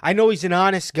 I know he's an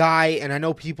honest guy, and I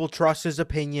know people trust his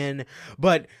opinion,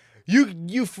 but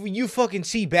you fucking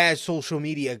see bad social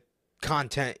media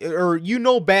content, or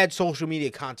bad social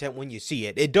media content when you see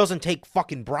it. It doesn't take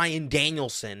fucking Bryan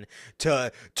Danielson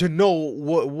to know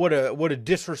what a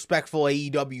disrespectful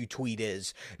AEW tweet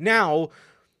is. Now,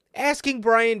 asking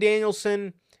Bryan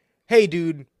Danielson, hey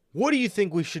dude, what do you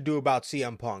think we should do about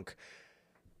CM Punk?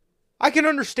 I can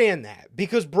understand that,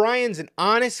 because Bryan's an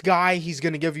honest guy. He's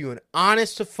gonna give you an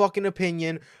honest fucking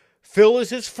opinion. Phil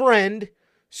is his friend,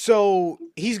 so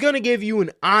he's going to give you an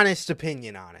honest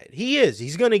opinion on it.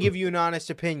 He's going to give you an honest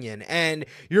opinion, and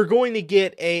you're going to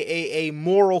get a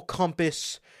moral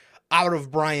compass out of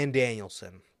Bryan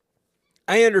Danielson.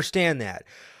 I understand that.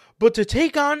 But to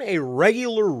take on a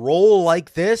regular role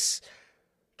like this,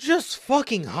 just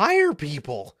fucking hire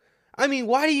people. I mean,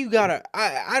 why do you gotta...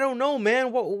 I don't know,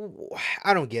 man.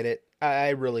 I don't get it.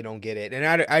 I really don't get it. And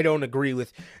I don't agree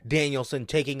with Danielson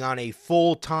taking on a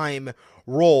full-time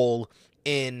role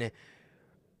in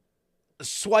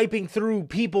swiping through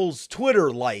people's Twitter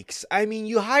likes. I mean,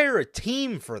 you hire a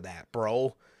team for that,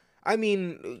 bro. I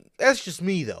mean, that's just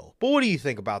me, though. But what do you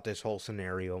think about this whole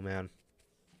scenario, man?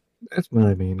 That's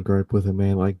my main gripe with it,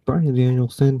 man. Like, Bryan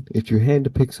Danielson, if you had to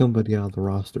pick somebody out of the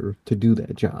roster to do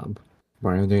that job,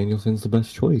 Bryan Danielson's the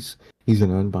best choice. He's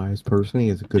an unbiased person. He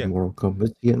has a good moral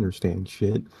compass. He understands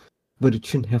shit. But it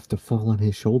shouldn't have to fall on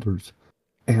his shoulders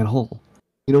at all.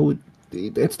 You know,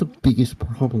 that's the biggest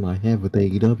problem I have with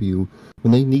AEW.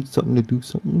 When they need something to do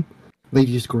something, they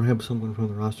just grab someone from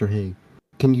the roster. Hey,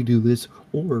 can you do this?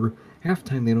 Or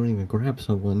halftime they don't even grab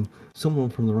someone. Someone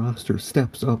from the roster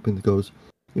steps up and goes,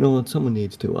 you know what? Someone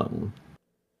needs to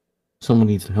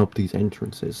help these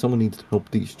entrances. Someone needs to help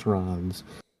these trons.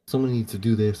 Someone needs to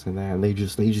do this and that. And they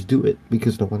just do it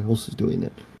because no one else is doing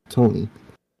it. Tony,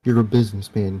 you're a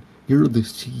businessman. You're the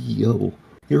CEO.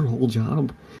 Your whole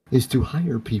job is to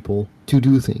hire people to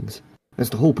do things. That's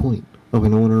the whole point of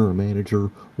an owner or manager,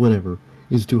 whatever,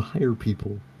 is to hire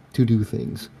people to do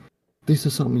things. This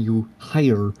is something you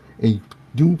hire a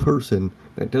new person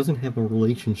that doesn't have a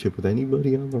relationship with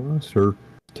anybody on the roster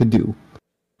to do.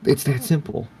 It's that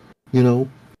simple, you know?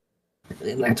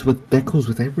 And that goes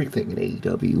with everything in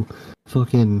AEW.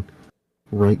 Fucking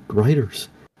writers.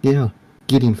 Yeah,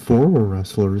 getting former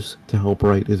wrestlers to help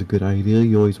write is a good idea.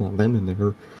 You always want them in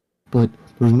there. But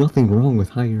there's nothing wrong with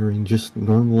hiring just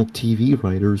normal TV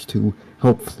writers to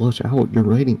help flush out your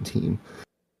writing team.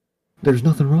 There's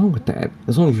nothing wrong with that.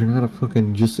 As long as you're not a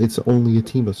fucking it's only a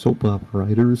team of soap opera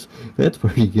writers, that's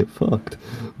where you get fucked.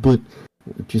 But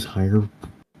just hire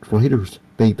writers.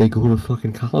 They go to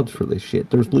fucking college for this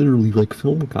shit. There's literally like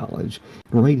film college,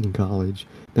 writing college,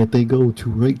 that they go to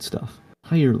write stuff.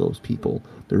 Hire those people.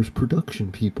 There's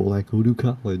production people that go to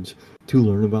college to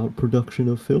learn about production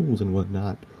of films and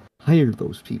whatnot. Hire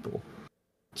those people.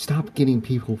 Stop getting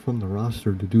people from the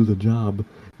roster to do the job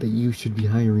that you should be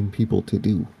hiring people to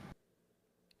do.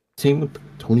 Same with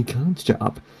Tony Khan's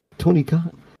job. Tony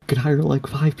Khan could hire like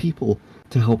 5 people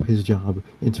to help his job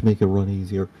and to make it run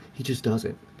easier. He just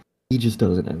doesn't.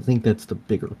 I think that's the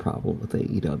bigger problem with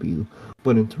AEW.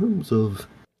 But in terms of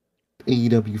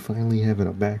AEW finally having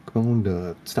a backbone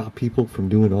to stop people from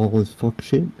doing all this fuck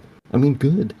shit, I mean,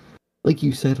 good. Like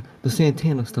you said, the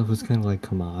Santana stuff is kind of like,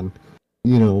 come on.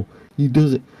 You know, he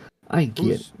does it. I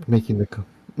get making the...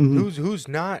 Who's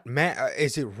not mad?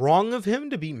 Is it wrong of him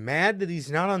to be mad that he's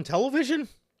not on television?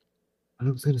 I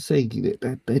was going to say,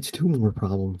 that's 2 more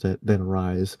problems that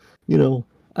arise. You know,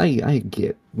 I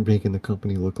get making the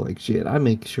company look like shit. I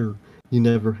make sure you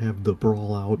never have the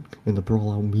brawl out and the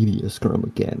brawl out media scrum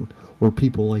again, or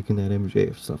people liking that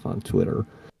MJF stuff on Twitter.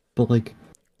 But like,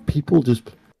 people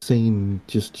just saying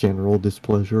just general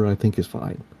displeasure, I think is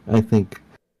fine. I think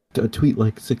a tweet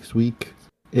like 6 week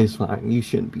is fine. You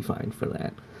shouldn't be fined for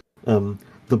that.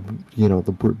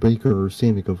 The Britt Baker or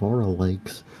Sammy Guevara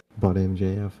likes about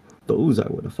MJF, those I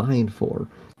would have fined for.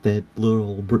 That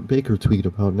little Britt Baker tweet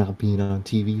about not being on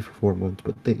TV for 4 months,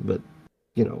 but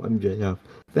MJF,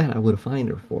 that I would have fined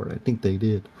her for it. I think they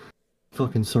did.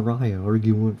 Fucking Saraya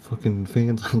arguing with fucking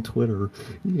fans on Twitter.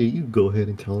 Yeah, you go ahead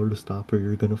and tell her to stop or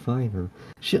you're gonna fine her.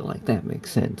 Shit like that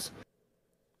makes sense.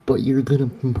 But you're gonna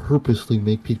purposely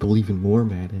make people even more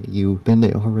mad at you than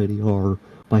they already are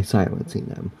by silencing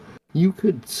them. You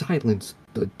could silence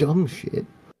the dumb shit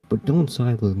but don't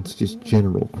silence just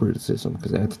general criticism,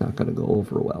 because that's not going to go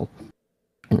over well.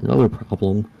 And another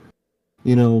problem,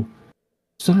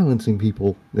 silencing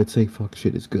people that say fuck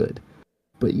shit is good,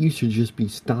 but you should just be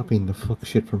stopping the fuck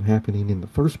shit from happening in the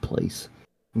first place.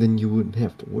 Then you wouldn't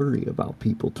have to worry about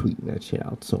people tweeting that shit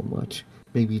out so much.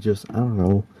 Maybe just, I don't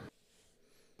know,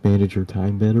 manage your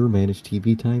time better, manage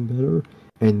TV time better.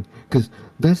 And, because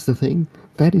that's the thing,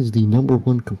 that is the number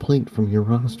one complaint from your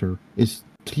roster, is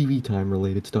TV time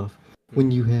related stuff.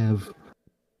 When you have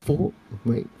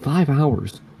 5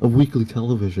 hours of weekly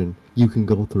television you can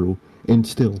go through, and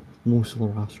still, most of the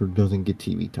roster doesn't get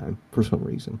TV time for some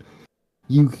reason.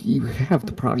 You have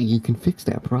the problem, you can fix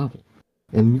that problem.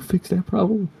 And you fix that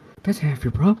problem, that's half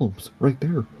your problems right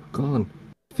there. Gone.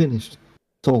 Finished.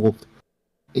 Solved.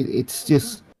 It's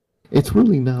just, it's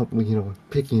really not,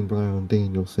 picking Bryan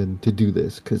Danielson to do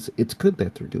this, because it's good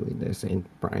that they're doing this, and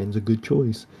Bryan's a good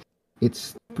choice.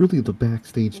 It's really the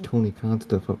backstage Tony Khan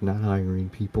stuff of not hiring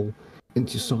people and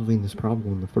just solving this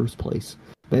problem in the first place.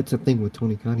 That's the thing with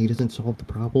Tony Khan, he doesn't solve the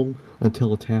problem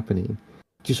until it's happening.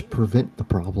 Just prevent the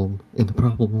problem, and the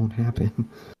problem won't happen.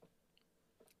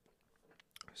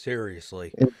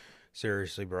 Seriously,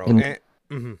 bro. The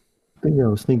thing I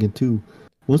was thinking too,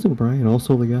 wasn't Bryan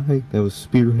also the guy that was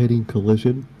spearheading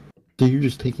Collision? So you're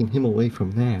just taking him away from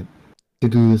that to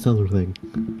do this other thing.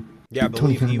 Yeah, I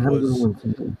believe he was.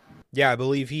 Yeah, I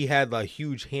believe he had a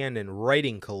huge hand in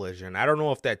writing Collision. I don't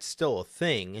know if that's still a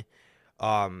thing.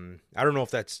 But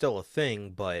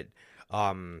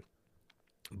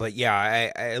yeah,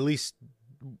 I at least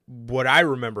what I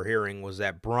remember hearing was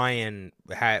that Bryan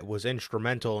was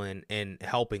instrumental in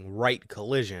helping write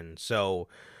Collision. So,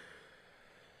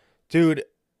 dude,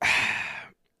 I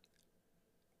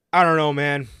don't know,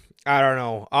 man. I don't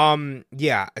know.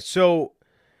 Yeah. So,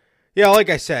 yeah, like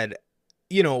I said,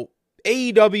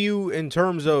 AEW in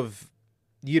terms of,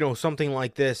 something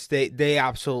like this, they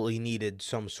absolutely needed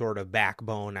some sort of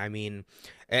backbone. I mean,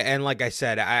 and like I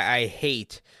said, I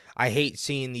hate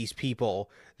seeing these people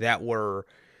that were,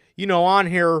 on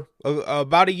here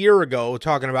about a year ago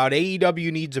talking about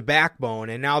AEW needs a backbone,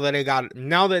 and now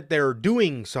that they're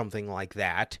doing something like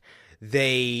that,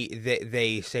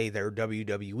 they say they're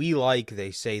WWE like,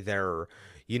 they say they're,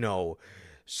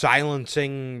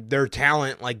 silencing their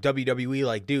talent like WWE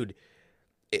like, dude.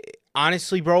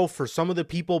 Honestly, bro, for some of the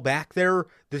people back there,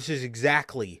 this is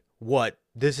exactly what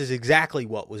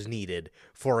was needed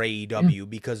for AEW,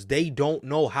 because they don't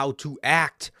know how to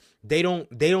act. They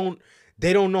don't know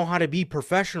how to be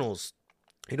professionals.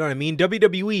 You know what I mean?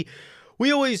 WWE,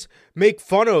 we always make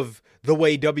fun of the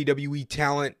way WWE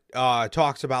talent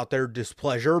talks about their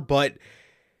displeasure, but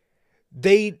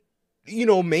they,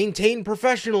 maintain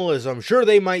professionalism. Sure,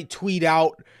 they might tweet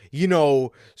out,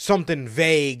 something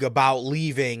vague about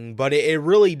leaving, but it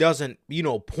really doesn't,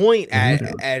 point at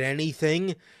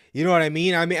anything. You know what I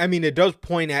mean? I mean, it does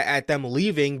point at them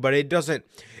leaving, but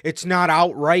it's not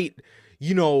outright,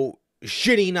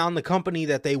 shitting on the company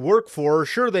that they work for.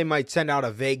 Sure, they might send out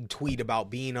a vague tweet about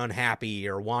being unhappy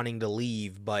or wanting to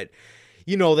leave, but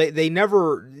they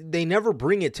never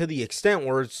bring it to the extent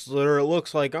where it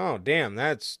looks like, oh damn,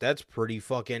 that's pretty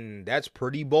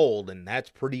bold and that's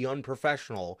pretty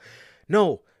unprofessional.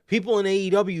 No, people in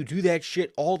AEW do that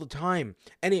shit all the time,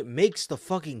 and it makes the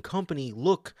fucking company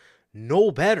look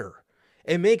no better.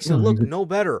 It makes it look no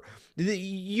better.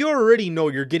 You already know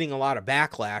you're getting a lot of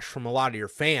backlash from a lot of your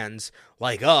fans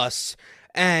like us,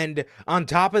 and on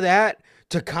top of that,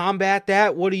 to combat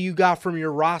that, what do you got from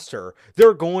your roster?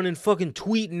 They're going and fucking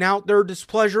tweeting out their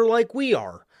displeasure like we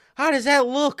are. How does that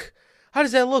look? How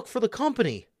does that look for the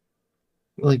company?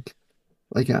 I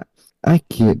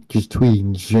can't just tweet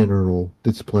in general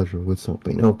displeasure with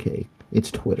something. Okay,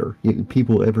 it's Twitter.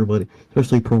 Everybody,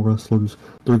 especially pro wrestlers,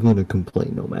 they're going to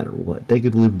complain no matter what. They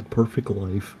could live the perfect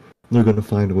life. They're going to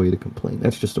find a way to complain.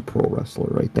 That's just a pro wrestler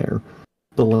right there.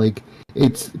 But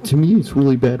to me, it's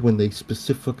really bad when they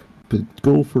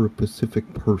go for a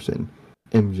specific person.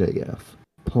 MJF,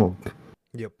 Punk,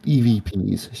 yep,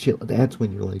 EVPs, shit. That's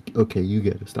when you're like, okay, you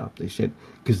gotta stop this shit,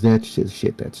 because that's just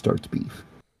shit that starts beef.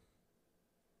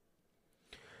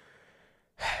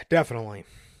 Definitely,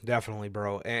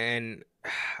 bro. And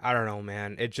I don't know,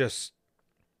 man.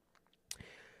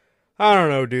 I don't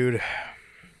know, dude.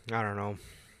 I don't know.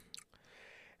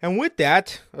 And with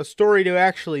that, a story to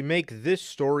actually make this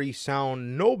story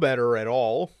sound no better at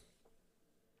all,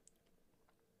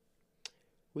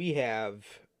 we have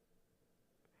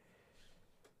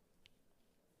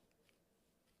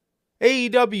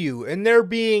AEW, and there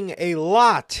being a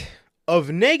lot of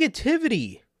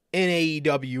negativity in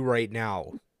AEW right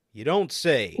now. You don't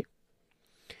say.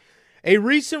 A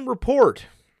recent report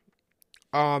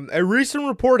A recent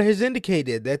report has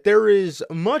indicated that there is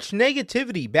much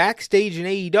negativity backstage in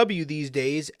AEW these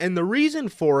days, and the reason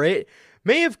for it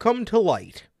may have come to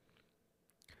light.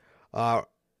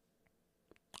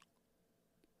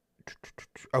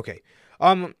 Okay.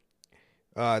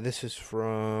 This is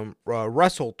from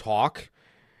Wrestle Talk.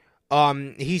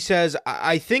 He says,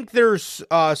 I think there's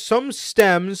some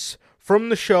stems from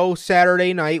the show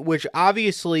Saturday night, which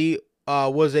obviously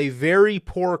was a very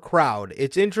poor crowd.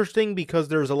 It's interesting because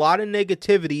there's a lot of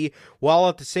negativity, while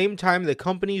at the same time the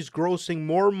company's grossing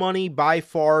more money by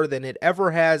far than it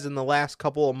ever has in the last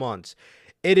couple of months.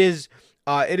 It has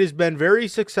been very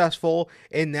successful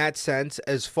in that sense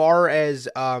as far as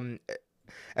a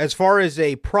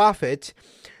profit.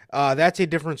 That's a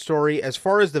different story. As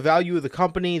far as the value of the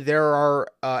company, there are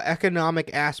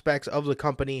economic aspects of the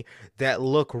company that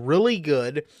look really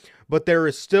good, but there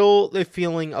is still the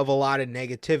feeling of a lot of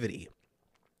negativity.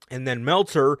 And then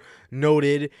Meltzer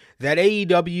noted that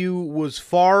AEW was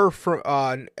far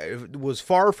from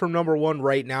number one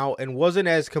right now and wasn't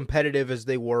as competitive as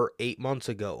they were 8 months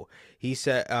ago. He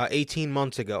said 18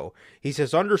 months ago. He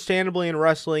says, understandably in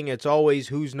wrestling, it's always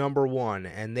who's number one,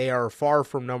 and they are far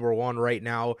from number one right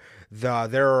now. They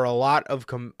were a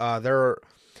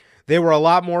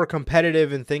lot more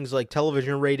competitive in things like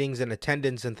television ratings and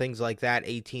attendance and things like that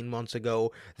 18 months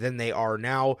ago than they are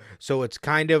now. So it's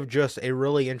kind of just a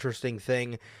really interesting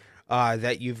thing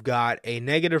that you've got a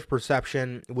negative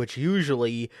perception, which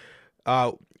usually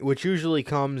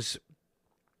comes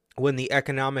when the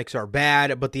economics are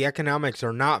bad, but the economics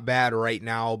are not bad right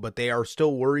now, but they are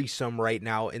still worrisome right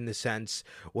now in the sense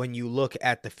when you look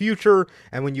at the future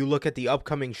and when you look at the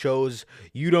upcoming shows,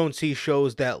 you don't see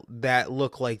shows that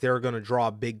look like they're going to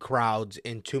draw big crowds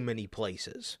in too many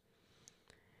places.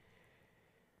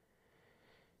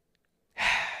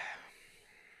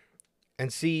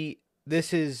 And see,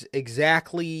 this is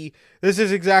exactly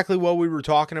what we were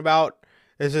talking about.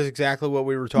 This is exactly what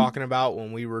we were talking about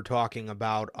when we were talking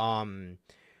about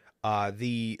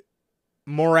the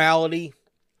morality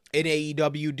in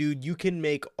AEW, dude. You can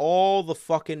make all the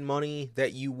fucking money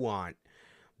that you want,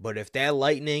 but if that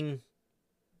lightning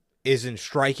isn't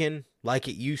striking like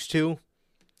it used to,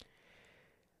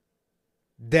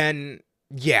 then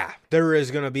yeah, there is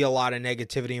going to be a lot of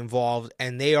negativity involved,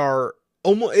 and it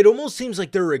almost seems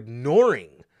like they're ignoring,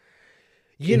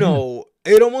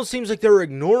 it almost seems like they're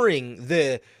ignoring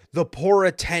the poor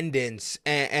attendance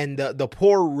and the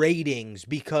poor ratings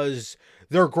because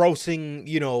they're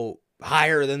grossing,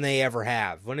 higher than they ever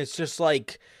have. When it's just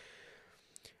like,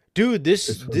 dude, this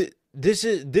is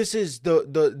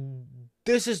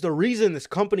the reason this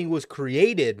company was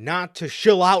created, not to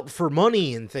shill out for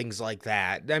money and things like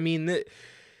that. I mean,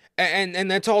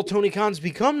 and that's all Tony Khan's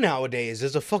become nowadays,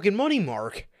 is a fucking money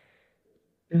mark.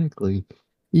 Exactly.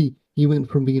 He went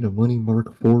from being a money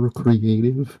mark for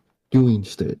creative, doing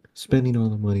shit, spending all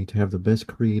the money to have the best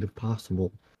creative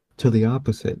possible, to the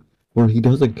opposite, where he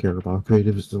doesn't care about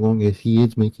creatives as long as he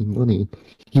is making money.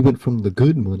 He went from the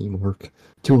good money mark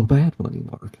to a bad money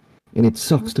mark. And it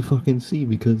sucks to fucking see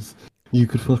because you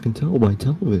could fucking tell by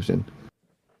television.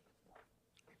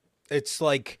 It's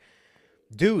like,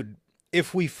 dude,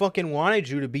 if we fucking wanted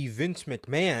you to be Vince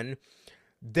McMahon,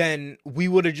 then we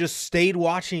would have just stayed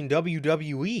watching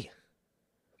WWE.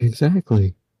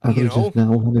 Exactly. I would have just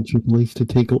now wanted Triple H to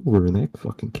take over in that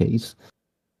fucking case.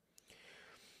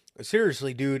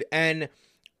 Seriously, dude. And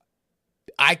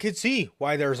I could see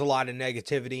why there's a lot of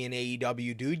negativity in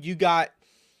AEW, dude. You got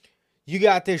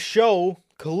this show,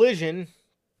 Collision.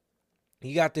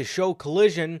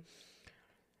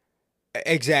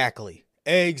 Exactly.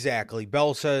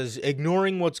 Bell says,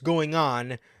 ignoring what's going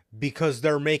on because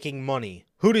they're making money.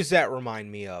 Who does that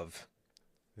remind me of?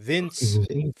 Vince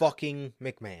fucking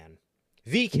McMahon.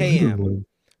 VKM.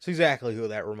 That's exactly who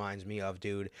that reminds me of,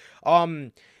 dude.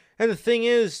 And the thing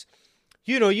is,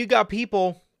 you got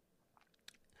people.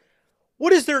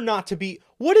 What is there not to be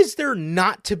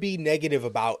negative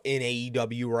about in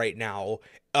AEW right now?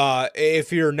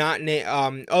 If you're not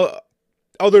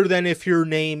other than if your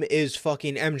name is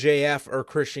fucking MJF or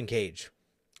Christian Cage.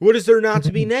 What is there not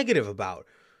to be negative about?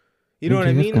 You know what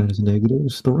I mean? Got his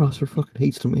negatives. The roster fucking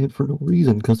hates the man for no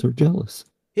reason because they're jealous.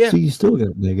 Yeah. So you still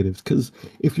got negatives because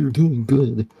if you're doing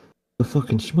good, the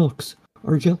fucking schmucks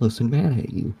are jealous and mad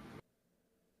at you.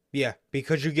 Yeah,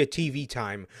 because you get TV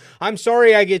time. I'm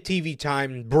sorry I get TV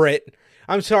time, Britt.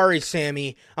 I'm sorry,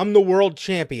 Sammy. I'm the world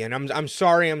champion. I'm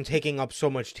sorry I'm taking up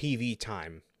so much TV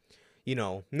time.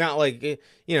 Not like,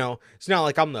 it's not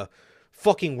like I'm the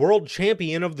fucking world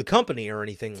champion of the company or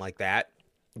anything like that.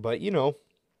 But,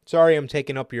 Sorry, I'm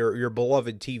taking up your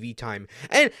beloved TV time.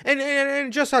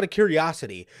 And just out of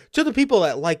curiosity, to the people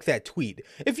that like that tweet,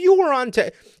 if you were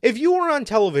on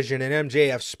television in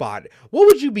MJF's spot, what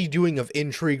would you be doing of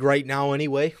intrigue right now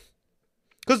anyway?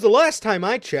 Because the last time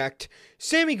I checked,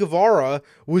 Sammy Guevara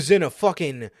was in a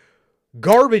fucking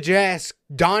garbage ass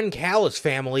Don Callis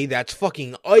family that's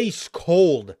fucking ice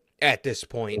cold at this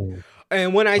point.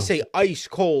 And when I say ice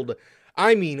cold,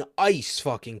 I mean ice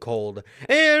fucking cold.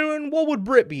 And what would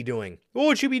Britt be doing? What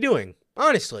would she be doing?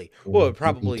 Honestly. Well,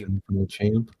 probably... the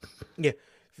champ. Yeah.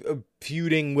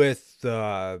 Feuding with,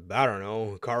 I don't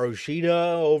know, Hikaru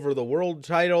Shida over the world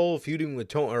title. Feuding with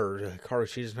Tony... Or Hikaru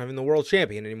Shida's not even the world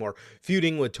champion anymore.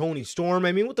 Feuding with Tony Storm.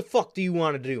 I mean, what the fuck do you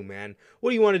want to do, man?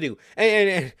 What do you want to do?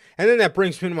 And then that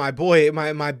brings me to my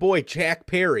boy Jack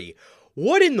Perry.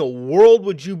 What in the world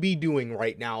would you be doing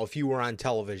right now if you were on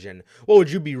television? What would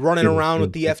you be running around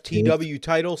with the FTW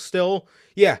title still?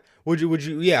 Yeah. Would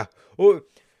you? Yeah. Well,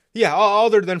 yeah.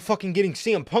 Other than fucking getting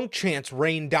CM Punk chants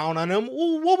rained down on him,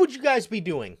 what would you guys be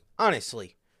doing?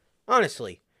 Honestly.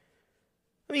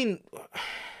 I mean,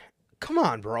 come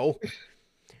on, bro.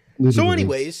 Literally, So,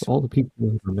 anyways, all the people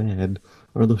that are mad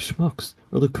are the schmucks,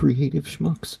 are the creative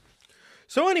schmucks.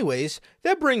 So anyways,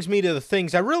 that brings me to the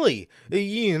things that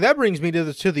brings me to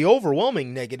the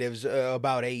overwhelming negatives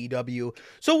about AEW.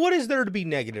 So what is there to be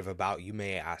negative about, you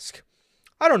may ask?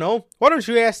 I don't know. Why don't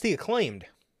you ask the Acclaimed?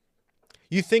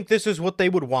 You think this is what they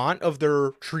would want of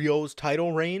their trios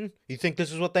title reign? You think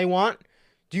this is what they want?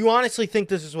 Do you honestly think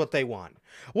this is what they want?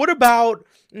 What about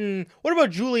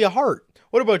Julia Hart?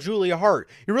 What about Julia Hart?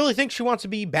 You really think she wants to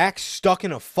be back stuck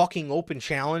in a fucking open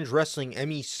challenge wrestling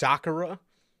Emi Sakura?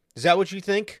 Is that what you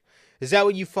think? Is that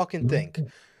what you fucking think?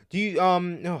 Do you,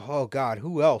 oh God,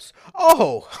 who else?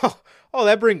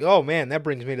 That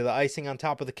brings me to the icing on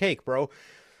top of the cake, bro.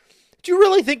 Do you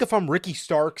really think if I'm Ricky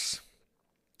Starks,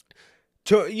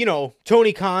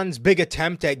 Tony Khan's big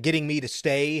attempt at getting me to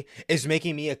stay is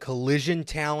making me a Collision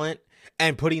talent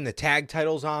and putting the tag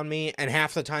titles on me, and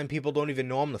half the time people don't even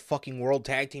know I'm the fucking world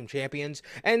tag team champions?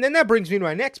 And then that brings me to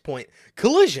my next point,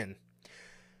 Collision.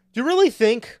 Do you really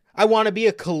think I want to be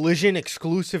a Collision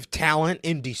exclusive talent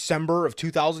in December of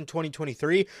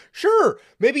 2023? Sure,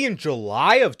 maybe in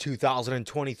July of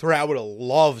 2023, I would have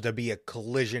loved to be a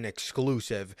Collision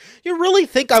exclusive. You really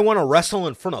think I want to wrestle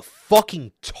in front of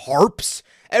fucking tarps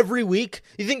every week?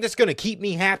 You think that's going to keep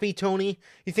me happy, Tony?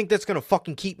 You think that's going to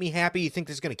fucking keep me happy? You think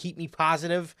that's going to keep me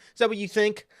positive? Is that what you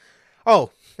think?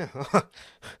 Oh,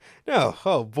 no,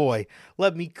 oh boy,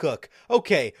 let me cook.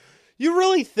 Okay. You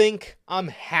really think I'm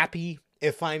happy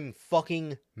if I'm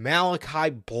fucking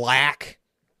Malachi Black?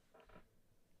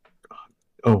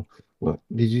 Oh, what?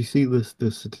 Did you see the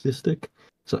statistic?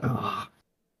 So,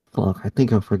 fuck, I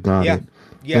think I forgot it.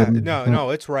 Yeah,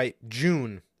 no, it's right.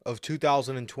 June of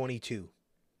 2022.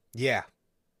 Yeah.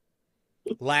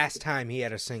 Last time he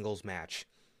had a singles match.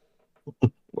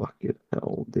 Fucking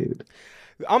hell, dude.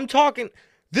 I'm talking,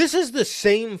 this is the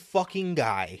same fucking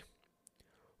guy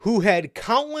who had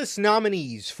countless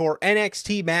nominees for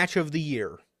NXT Match of the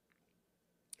Year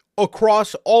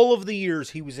across all of the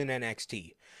years he was in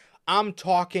NXT. I'm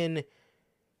talking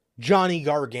Johnny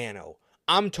Gargano.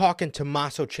 I'm talking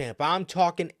Tommaso Ciampa. I'm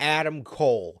talking Adam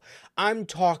Cole. I'm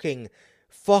talking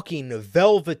fucking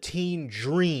Velveteen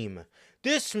Dream.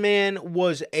 This man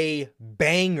was a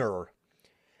banger.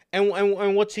 And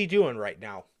what's he doing right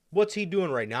now?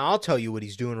 I'll tell you what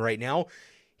he's doing right now.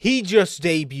 He just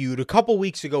debuted, a couple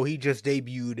weeks ago,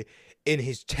 in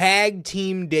his tag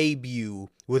team debut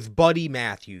with Buddy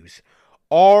Matthews.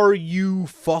 Are you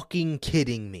fucking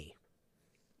kidding me?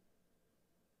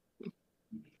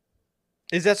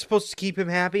 Is that supposed to keep him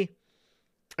happy?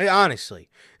 Honestly,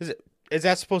 is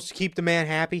that supposed to keep the man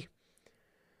happy?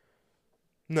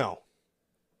 No.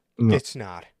 It's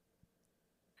not.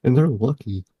 And they're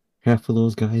lucky. Half of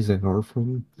those guys that are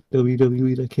from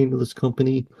WWE that came to this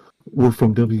company were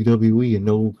from WWE and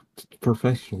no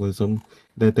professionalism,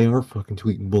 that they are fucking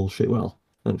tweeting bullshit. Well,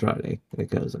 Andrade,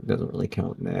 because it doesn't really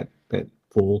count in that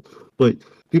full. But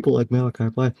people like Malachi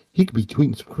Black, he could be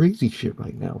tweeting some crazy shit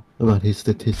right now about his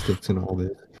statistics and all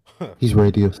this. He's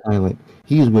radio silent.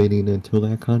 He's waiting until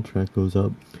that contract goes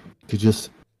up to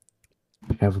just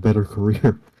have a better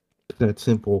career. That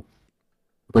simple.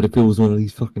 But if it was one of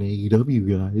these fucking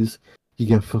AEW guys, you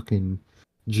got fucking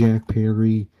Jack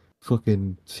Perry,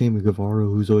 fucking Sammy Guevara,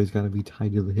 who's always got to be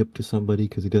tied to the hip to somebody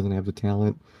because he doesn't have the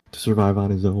talent to survive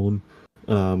on his own.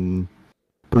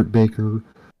 Britt Baker.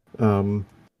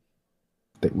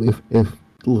 If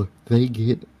look, they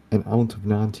get an ounce of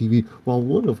non-TV, while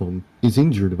one of them is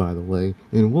injured, by the way,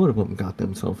 and one of them got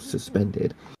themselves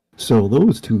suspended. So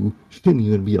those two shouldn't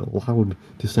even be allowed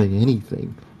to say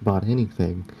anything about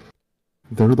anything.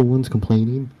 They're the ones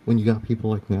complaining when you got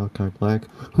people like Malachi Black,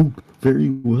 who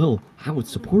very well I would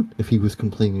support if he was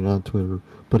complaining on Twitter,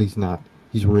 but he's not.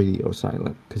 He's radio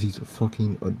silent because he's a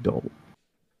fucking adult.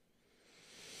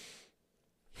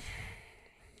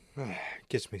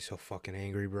 Gets me so fucking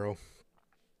angry, bro.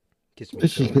 Gets me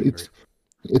so angry.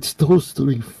 It's those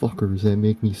three fuckers that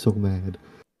make me so mad.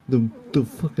 The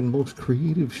fucking most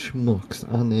creative schmucks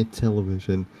on that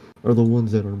television are the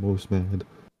ones that are most mad.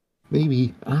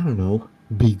 Maybe, I don't know,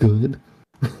 be good.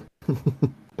 I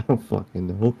don't fucking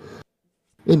know.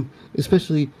 And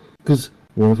especially because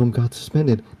one of them got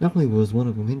suspended. Not only was one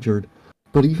of them injured,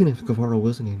 but even if Guevara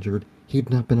wasn't injured, he'd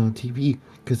not been on TV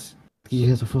because he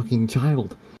has a fucking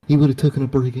child. He would have taken a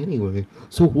break anyway.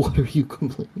 So what are you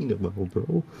complaining about,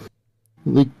 bro?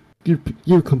 Like,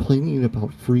 you're complaining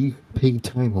about free paid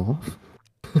time off?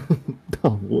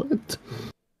 Oh, what?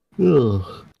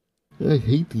 Ugh. I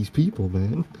hate these people,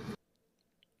 man.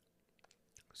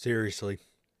 Seriously.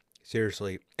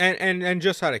 And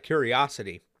just out of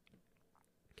curiosity.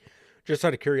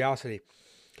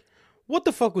 What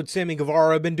the fuck would Sammy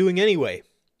Guevara have been doing anyway?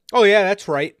 Oh yeah, that's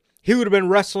right. He would have been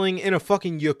wrestling in a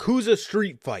fucking Yakuza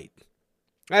street fight.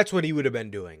 That's what he would have been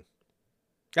doing.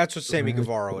 That's what Sammy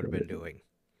Guevara would have been doing.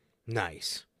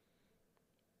 Nice.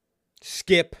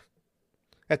 Skip.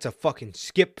 That's a fucking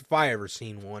skip if I ever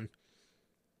seen one.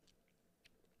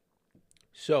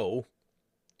 So,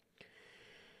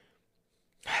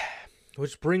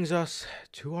 which brings us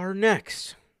to our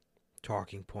next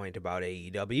talking point about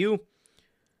AEW.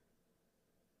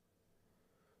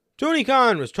 Tony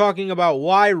Khan was talking about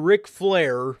why Ric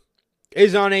Flair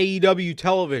is on AEW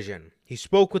television. He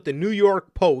spoke with the New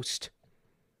York Post.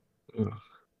 Ugh.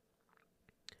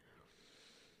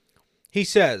 He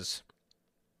says,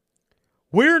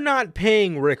 "We're not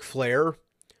paying Ric Flair.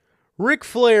 Ric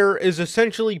Flair is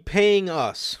essentially paying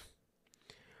us.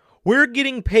 We're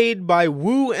getting paid by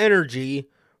Woo Energy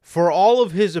for all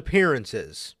of his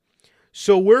appearances.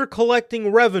 So we're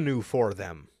collecting revenue for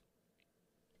them."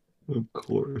 Of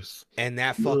course. And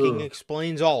that fucking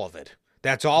explains all of it.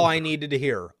 That's all I needed to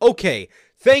hear. Okay,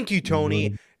 thank you,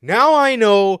 Tony. Now I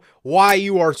know why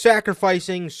you are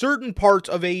sacrificing certain parts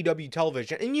of AEW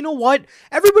television. And you know what?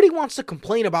 Everybody wants to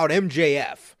complain about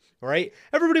MJF, right?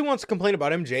 Everybody wants to complain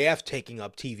about MJF taking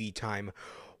up TV time.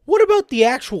 What about the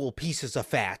actual pieces of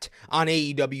fat on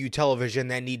AEW television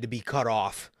that need to be cut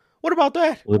off? What about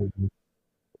that?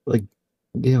 Like,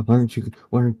 yeah, why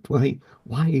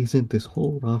isn't this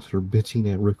whole roster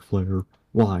bitching at Ric Flair?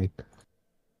 Why?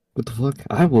 What the fuck?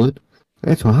 I would.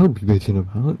 That's what I would be bitching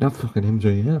about, not fucking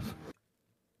MJF.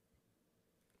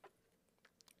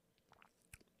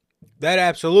 That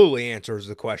absolutely answers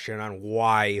the question on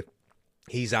why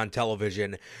he's on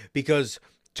television. Because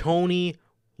Tony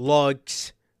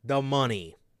likes the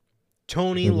money.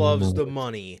 Tony loves the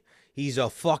money. He's a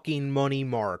fucking money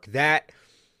mark.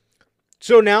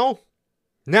 So now,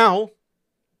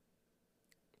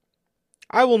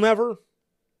 I will never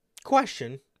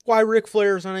question why Ric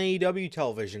Flair is on AEW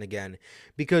television again.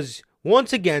 Because,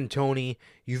 once again, Tony,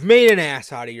 you've made an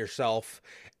ass out of yourself,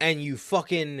 and you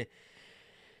fucking...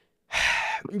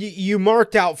 you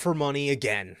marked out for money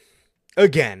again.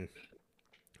 Again.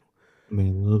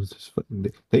 Man loves this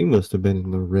fucking... They must have been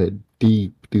in the red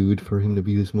deep, dude, for him to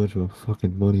be this much of a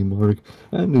fucking money mark.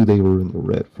 I knew they were in the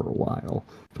red for a while.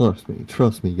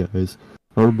 Trust me, guys.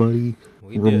 Our buddy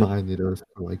reminded us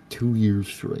for like 2 years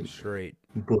straight.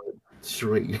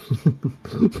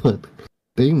 But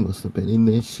they must have been in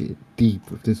that shit deep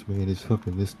if this man is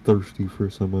fucking this thirsty for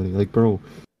some money. Like, bro,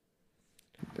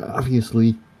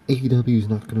 obviously, AEW is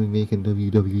not going to be making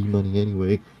WWE money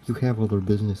anyway. You have other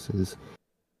businesses.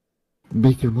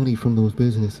 Make your money from those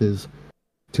businesses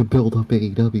to build up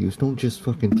AEWs. Don't just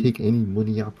fucking take any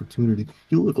money opportunity.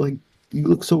 You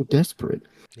look so desperate.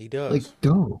 He does. Like,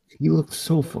 dog, you look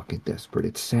so fucking desperate.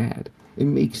 It's sad. It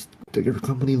makes your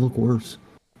company look worse.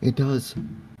 It does.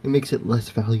 It makes it less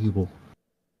valuable.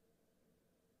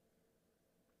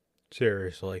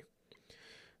 Seriously,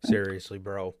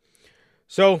 bro.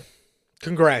 So,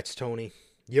 congrats, Tony.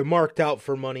 You marked out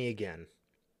for money again.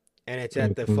 And it's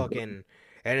at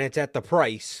the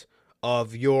price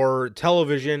of your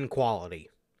television quality.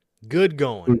 Good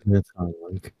going. That's how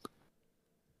I like it.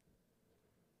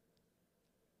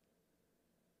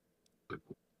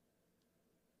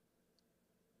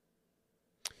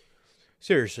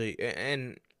 Seriously,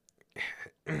 and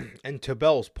to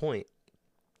Bell's point,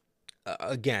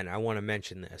 again, I want to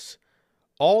mention this.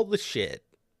 All the shit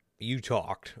you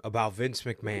talked about Vince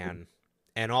McMahon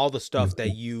and all the stuff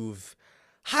that you've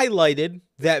highlighted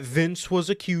that Vince was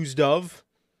accused of,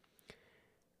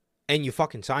 and you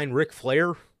fucking sign Ric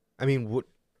Flair? I mean,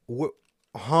 what,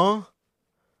 huh?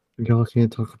 Y'all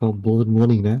can't talk about blood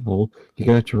money now. You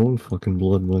got your own fucking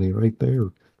blood money right there.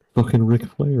 Fucking Ric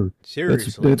Flair.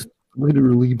 Seriously. That's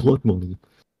literally blood money.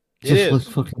 It Just like is.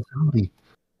 fucking Saudi.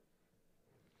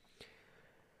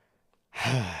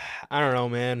 I don't know,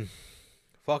 man.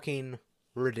 Fucking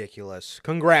ridiculous.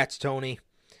 Congrats, Tony.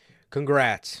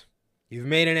 Congrats. You've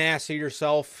made an ass of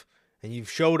yourself, and you've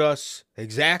showed us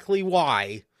exactly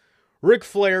why Ric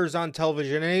Flair's on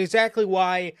television, and exactly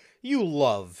why you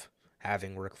love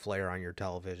having Ric Flair on your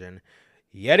television.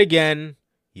 Yet again,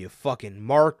 you fucking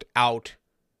marked out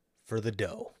for the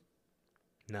dough.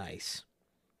 Nice.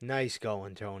 Nice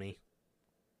going, Tony.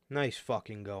 Nice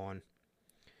fucking going.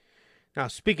 Now,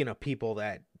 speaking of people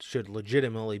that should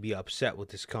legitimately be upset with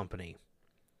this company,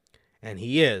 and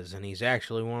he is, and he's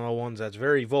actually one of the ones that's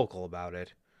very vocal about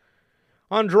it,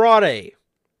 Andrade.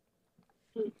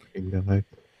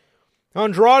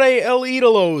 Andrade El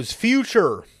Idolo's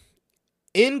future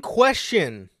in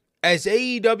question as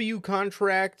AEW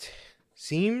contract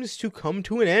seems to come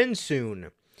to an end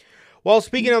soon. While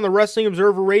speaking on the Wrestling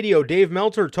Observer Radio, Dave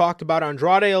Meltzer talked about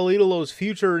Andrade El Idolo's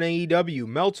future in AEW.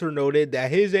 Meltzer noted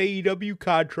that his AEW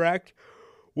contract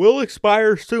will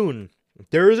expire soon.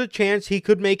 There is a chance he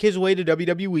could make his way to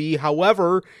WWE.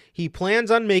 However, he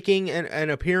plans on making an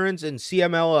appearance in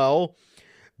CMLL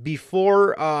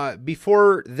before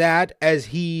that, as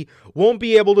he won't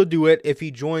be able to do it if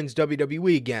he joins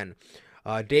WWE again.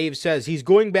 Dave says he's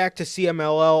going back to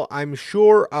CMLL. I'm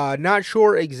sure, not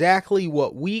sure exactly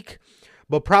what week,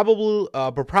 but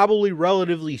probably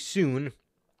relatively soon.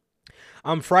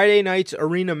 On Friday night's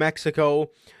Arena Mexico,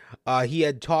 he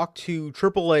had talked to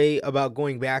AAA about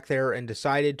going back there and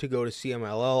decided to go to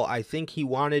CMLL. I think he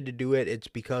wanted to do it. It's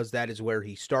because that is where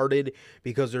he started.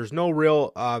 Because there's no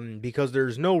real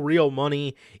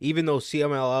money, even though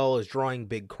CMLL is drawing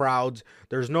big crowds.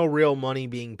 There's no real money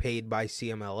being paid by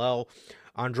CMLL.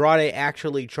 Andrade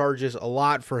actually charges a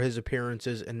lot for his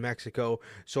appearances in Mexico,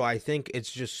 so I think it's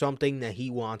just something that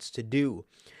he wants to do.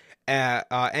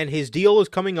 And his deal is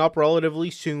coming up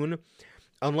relatively soon,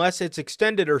 unless it's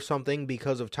extended or something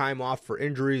because of time off for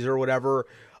injuries or whatever.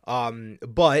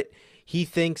 But he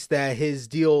thinks that his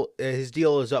deal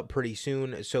is up pretty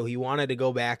soon, so he wanted to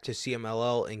go back to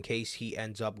CMLL in case he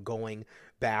ends up going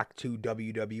back to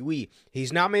WWE.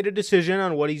 He's not made a decision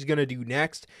on what he's going to do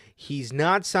next. He's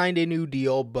not signed a new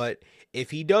deal, but if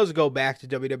he does go back to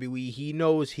WWE, he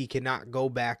knows he cannot go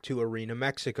back to Arena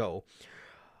Mexico.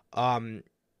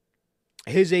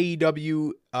 His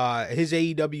AEW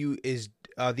is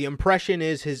the impression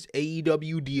is his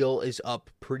AEW deal is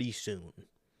up pretty soon.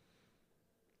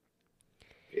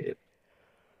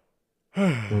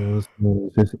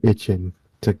 Just itching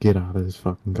to get out of this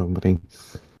fucking company.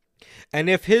 And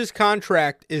if his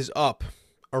contract is up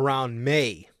around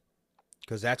May,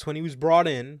 because that's when he was brought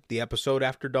in, the episode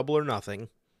after Double or Nothing,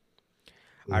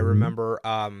 I remember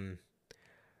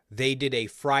they did a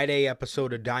Friday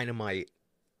episode of Dynamite,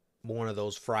 one of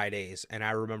those Fridays, and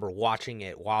I remember watching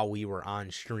it while we were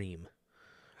on stream.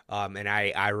 And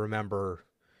I remember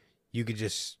you could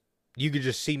just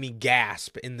see me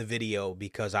gasp in the video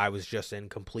because I was just in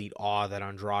complete awe that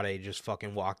Andrade just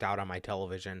fucking walked out on my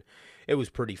television. It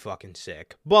was pretty fucking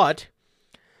sick. But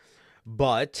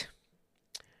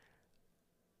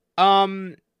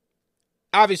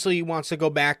obviously he wants to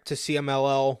go back to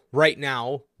CMLL right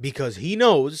now because he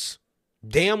knows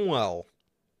damn well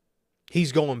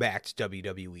he's going back to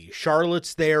WWE.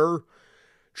 Charlotte's there.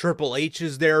 Triple H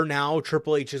is there now.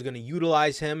 Triple H is going to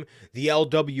utilize him. The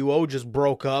LWO just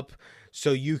broke up,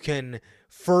 so you can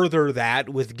further that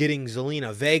with getting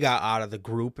Zelina Vega out of the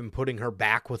group and putting her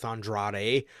back with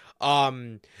Andrade.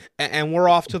 And we're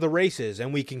off to the races,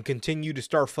 and we can continue to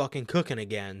start fucking cooking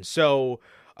again. So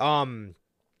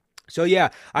yeah,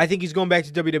 I think he's going back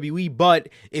to WWE, but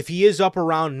if he is up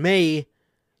around May,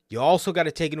 you also got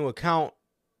to take into account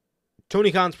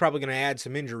Tony Khan's probably going to add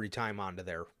some injury time onto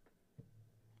there.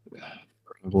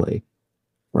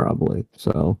 Probably.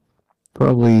 So,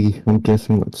 probably, I'm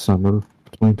guessing summer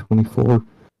 2024,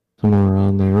 somewhere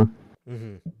around there.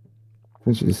 Mm-hmm.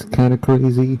 Which is kind of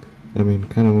crazy. I mean,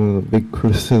 kind of one of the big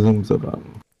criticisms of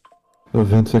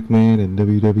Vince McMahon and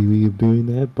WWE of doing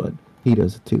that, but he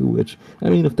does it too, which, I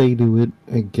mean, if they do it,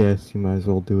 I guess you might as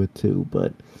well do it too,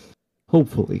 but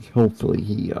hopefully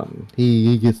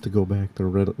he gets to go back there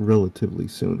relatively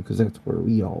soon, because that's where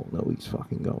we all know he's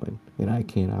fucking going, and I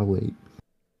cannot wait.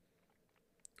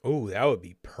 Oh, that would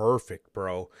be perfect,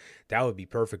 bro.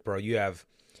 You have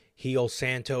heel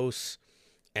Santos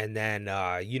And then,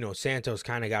 Santos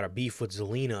kind of got a beef with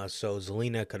Zelina, so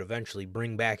Zelina could eventually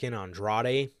bring back in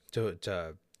Andrade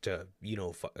to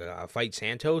fight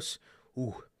Santos.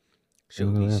 Ooh, shit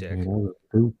would be sick.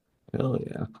 Hell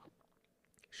yeah.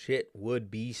 Shit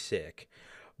would be sick.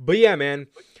 But yeah, man.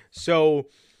 So,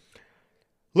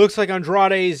 looks like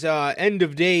Andrade's end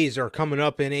of days are coming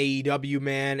up in AEW,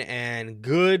 man. And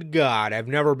good God, I've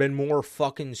never been more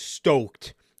fucking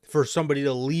stoked for somebody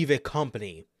to leave a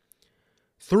company.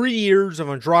 3 years of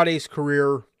Andrade's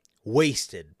career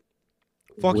wasted.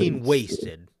 Fucking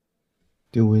wasted.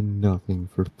 Doing nothing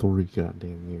for 3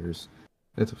 goddamn years.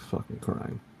 That's a fucking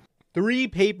crime. 3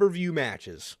 pay-per-view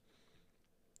matches.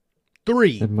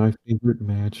 3. And my favorite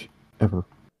match ever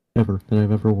that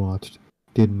I've ever watched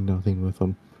did nothing with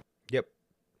them. Yep.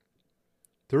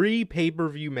 3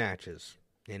 pay-per-view matches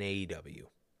in AEW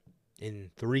in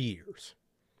 3 years.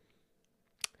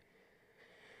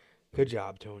 Good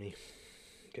job, Tony.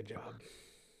 Good job.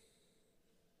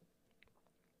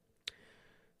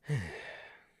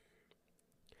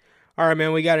 All right,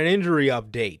 man, we got an injury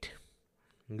update.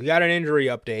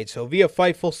 So via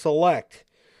Fightful Select,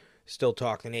 still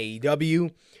talking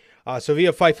AEW. So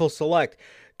via Fightful Select,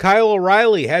 Kyle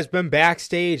O'Reilly has been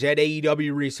backstage at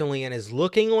AEW recently and is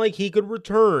looking like he could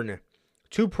return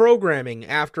to programming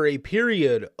after a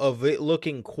period of it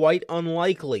looking quite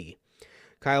unlikely.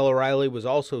 Kyle O'Reilly was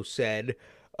also said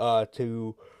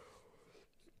to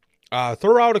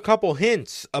throw out a couple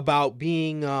hints about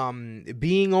being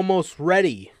almost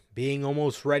ready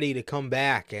to come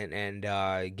back and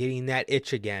getting that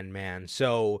itch again, man.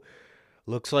 So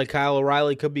looks like Kyle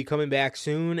O'Reilly could be coming back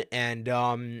soon, and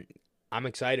I'm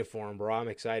excited for him, bro. I'm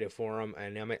excited for him,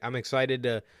 and I'm excited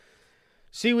to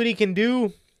see what he can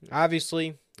do.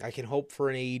 Obviously, I can hope for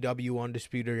an AEW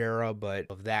Undisputed Era, but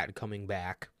of that coming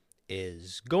back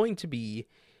is going to be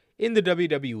in the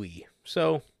WWE.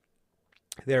 So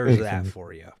there's that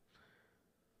for you.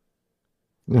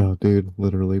 No, dude,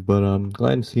 literally. But I'm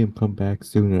glad to see him come back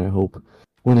soon, and I hope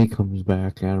when he comes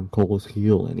back, Adam Cole is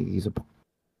heel, and he's a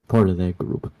part of that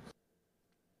group.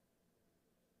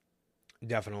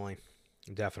 Definitely,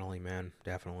 man.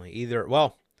 Definitely.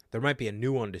 There might be a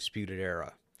new Undisputed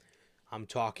Era. I'm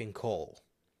talking Cole,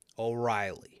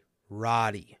 O'Reilly,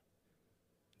 Roddy,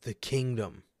 The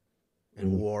Kingdom,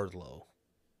 and Wardlow.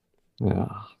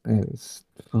 Ah, that is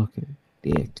fucking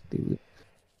dick, dude.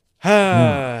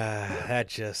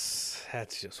 That's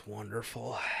just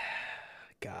wonderful.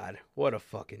 God, what a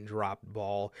fucking dropped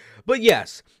ball. But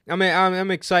yes, I'm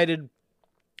excited.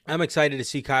 I'm excited to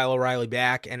see Kyle O'Reilly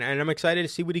back, and I'm excited to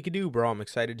see what he can do, bro. I'm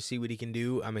excited to see what he can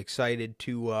do. I'm excited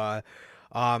to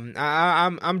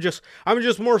I'm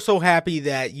just more so happy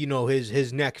that,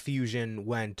 his neck fusion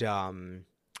went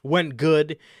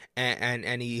good,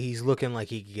 and he's looking like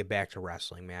he could get back to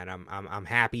wrestling, man. I'm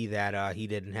happy that he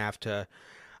didn't have to.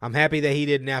 I'm happy that he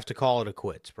didn't have to call it a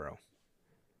quits, bro.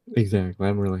 Exactly.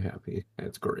 I'm really happy.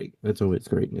 That's great. That's always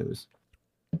great news.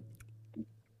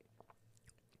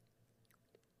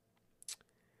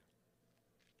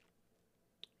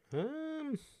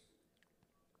 All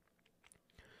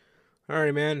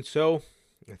right, man. So,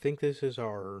 I think this is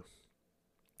our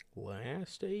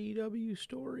last AEW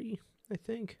story, I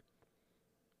think.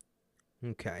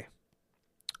 Okay.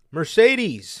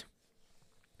 Mercedes.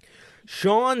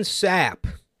 Sean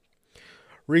Sapp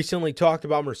recently talked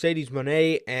about Mercedes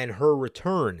Moné and her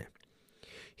return.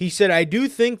 He said, "I do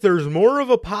think there's more of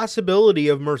a possibility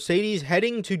of Mercedes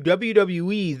heading to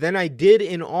WWE than I did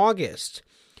in August.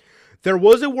 There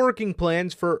was a working plan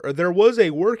for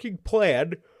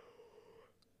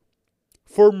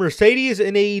Mercedes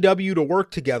and AEW to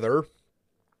work together,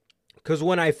 because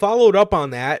when I followed up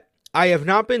on that, I have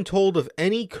not been told of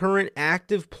any current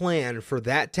active plan for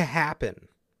that to happen."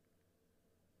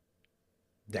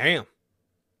 Damn.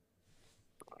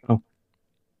 Oh.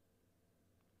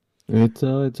 It's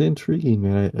intriguing,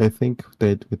 man. I think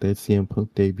that with that CM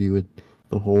Punk debut and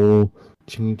the whole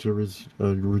change of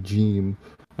regime,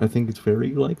 I think it's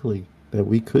very likely that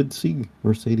we could see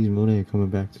Mercedes Moné coming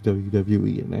back to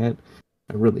WWE, and that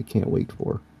I really can't wait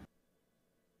for.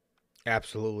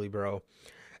 Absolutely, bro.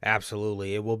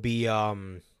 Absolutely. It will be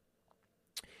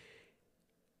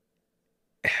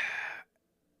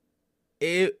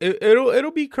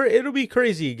it'll be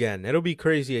crazy again. It'll be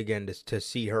crazy again to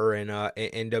see her in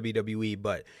WWE.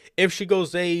 But if she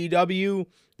goes to AEW,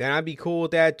 then I'd be cool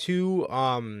with that too.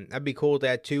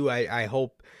 I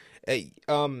hope.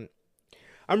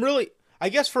 I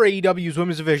guess for AEW's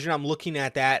women's division, I'm looking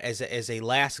at that as a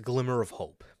last glimmer of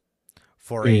hope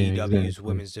for AEW's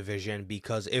women's division,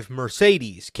 because if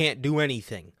Mercedes can't do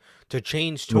anything to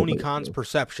change Tony Khan's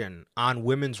perception on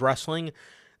women's wrestling,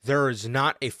 There is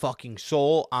not a fucking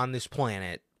soul on this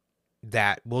planet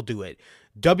that will do it.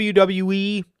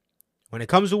 WWE, when it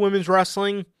comes to women's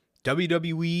wrestling,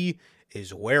 WWE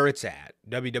is where it's at.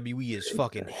 WWE is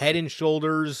fucking head and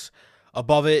shoulders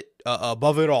above it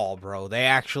all, bro. They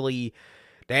actually,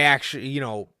 you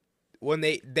know, when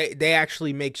they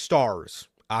actually make stars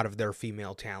out of their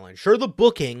female talent. Sure, the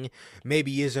booking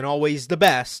maybe isn't always the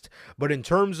best, but in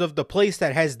terms of the place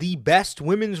that has the best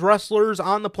women's wrestlers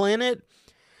on the planet,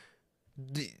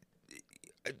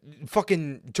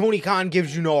 fucking Tony Khan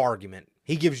gives you no argument.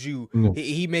 He gives you,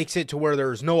 he makes it to where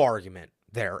there's no argument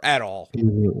there at all. He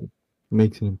really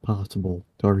makes it impossible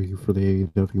to argue for the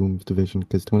AEW women's division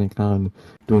because Tony Khan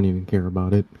don't even care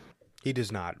about it. He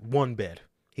does not, one bit.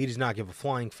 He does not give a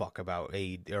flying fuck about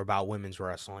about women's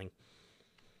wrestling.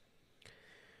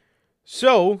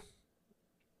 So,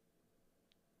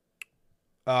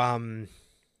 yeah,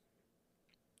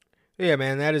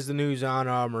 man, that is the news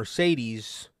on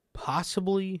Mercedes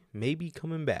possibly, maybe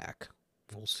coming back.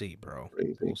 We'll see, bro.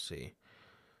 Crazy. We'll see.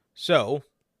 So,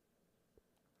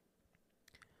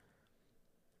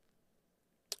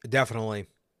 definitely,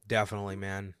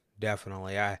 man,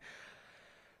 definitely.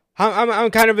 I'm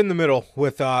kind of in the middle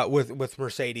with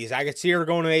Mercedes. I could see her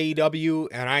going to AEW,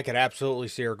 and I could absolutely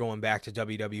see her going back to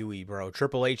WWE, bro.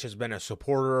 Triple H has been a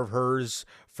supporter of hers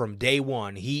from day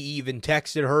one. He even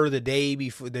texted her the day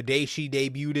she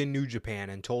debuted in New Japan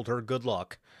and told her good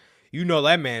luck. You know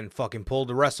that man fucking pulled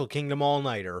the Wrestle Kingdom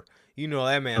all-nighter. You know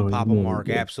that man, Papa Mark,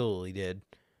 absolutely did.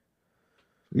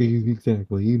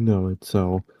 Exactly, you know it.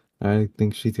 So I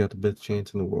think she's got the best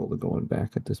chance in the world of going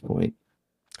back at this point.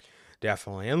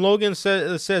 Definitely. And Logan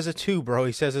says it too, bro.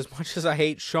 He says, as much as I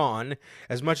hate Sean,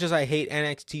 as much as I hate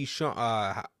NXT,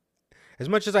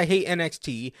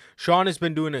 Sean has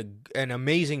been doing an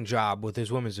amazing job with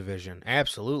his women's division.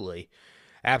 Absolutely.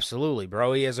 Absolutely,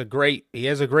 bro. He has a great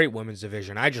women's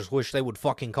division. I just wish they would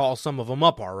fucking call some of them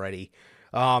up already.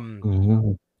 But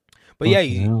yeah,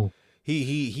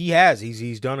 he has.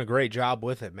 He's done a great job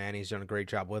with it, man. He's done a great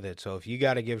job with it. So if you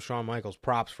got to give Shawn Michaels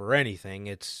props for anything,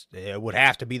 it would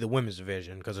have to be the women's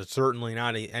division, because it's certainly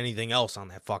not anything else on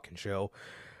that fucking show.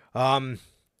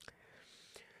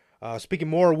 Speaking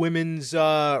more women's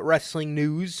wrestling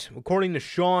news, according to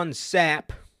Sean Sapp,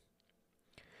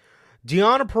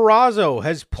 Deonna Purrazzo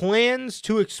has plans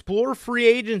to explore free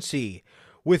agency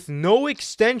with no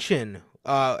extension.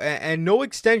 And no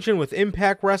extension with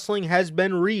Impact Wrestling has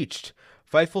been reached.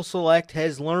 Fightful Select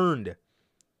has learned.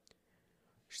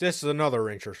 This is another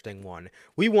interesting one.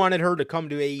 We wanted her to come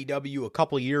to AEW a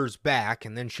couple years back,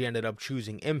 and then she ended up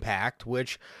choosing Impact,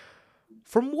 which,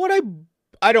 from what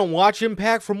I don't watch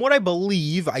Impact, from what I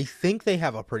believe, I think they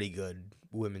have a pretty good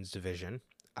women's division,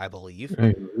 I believe.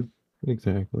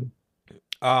 Exactly.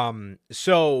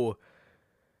 So,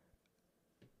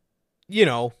 you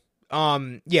know,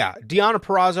 yeah, Deonna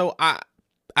Purrazzo,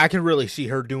 I could really see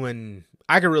her doing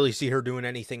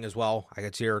anything as well. I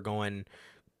could see her going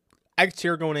to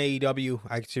AEW.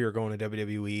 I could see her going to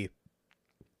WWE.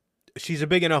 She's a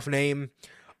big enough name,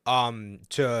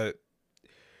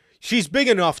 she's big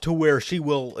enough to where she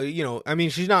will, I mean,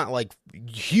 she's not like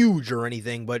huge or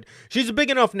anything, but she's a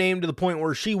big enough name to the point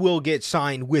where she will get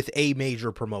signed with a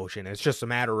major promotion. It's just a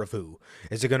matter of who.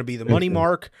 Is it going to be the Money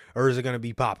Mark, or is it going to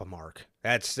be Papa Mark?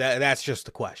 That's just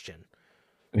the question.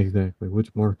 Exactly.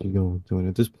 Which Mark are you going to? And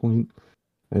at this point,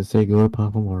 I'd say go to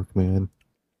Papa Mark, man.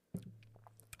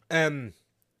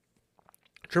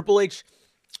 Triple H,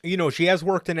 she has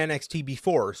worked in NXT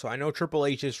before, so I know Triple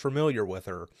H is familiar with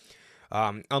her.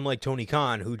 Unlike Tony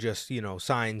Khan, who just,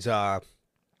 signs,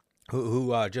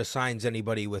 who just signs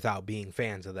anybody without being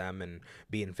fans of them and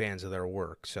being fans of their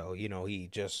work. So, he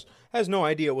just has no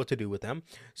idea what to do with them.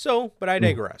 So, but I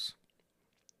digress.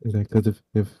 Exactly, because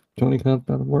if Tony Khan's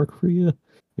not a mark for you,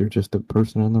 you're just a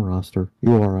person on the roster.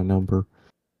 You are a number.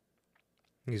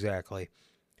 Exactly.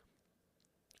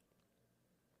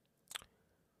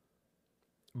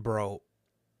 Bro.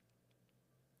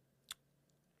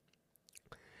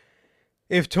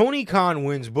 If Tony Khan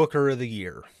wins Booker of the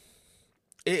Year,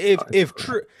 if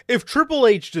Triple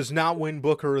H does not win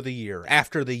Booker of the Year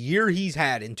after the year he's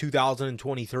had in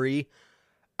 2023,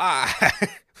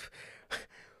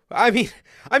 I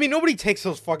mean, nobody takes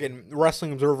those fucking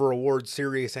Wrestling Observer Awards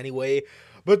serious anyway,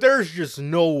 but there's just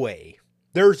no way.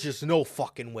 There's just no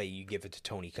fucking way you give it to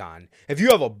Tony Khan. If you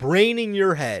have a brain in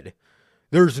your head,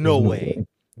 there's no way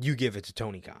you give it to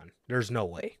Tony Khan. There's no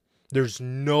way. There's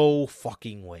no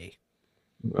fucking way.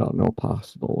 Well, no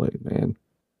possible way, man.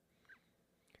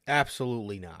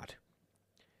 Absolutely not.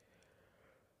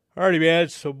 Alrighty, man.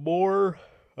 Some more.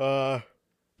 I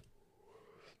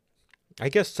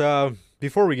guess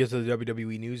before we get to the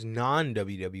WWE news,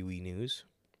 non-WWE news.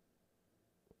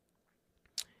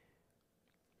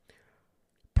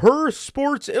 Per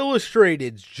Sports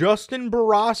Illustrated's Justin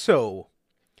Barrasso,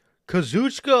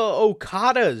 Kazuchika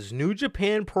Okada's New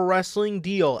Japan Pro Wrestling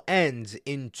deal ends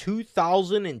in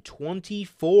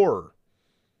 2024.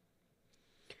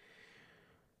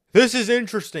 This is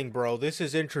interesting, bro. This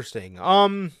is interesting.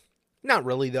 Not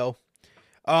really though.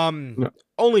 No.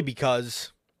 Only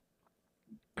because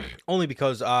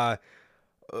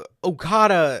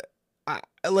Okada,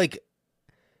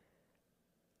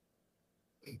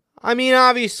 I mean,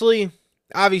 obviously,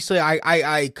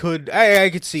 I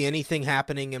could see anything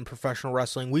happening in professional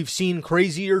wrestling. We've seen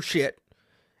crazier shit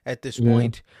at this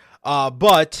point.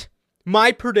 But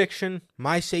my prediction,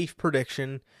 my safe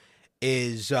prediction,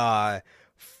 is I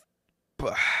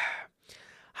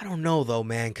don't know though,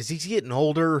 man, because he's getting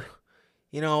older.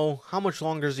 You know, how much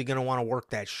longer is he going to want to work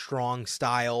that strong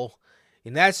style?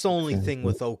 And that's the only thing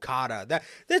with Okada.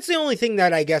 That's the only thing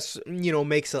that I guess, you know,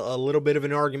 makes a little bit of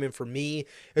an argument for me,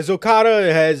 is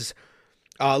Okada has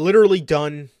literally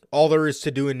done all there is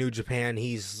to do in New Japan.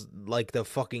 He's like the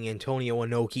fucking Antonio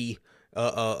Inoki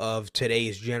of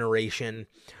today's generation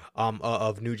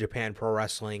of New Japan Pro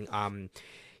Wrestling.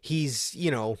 He's,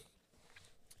 you know,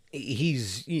 he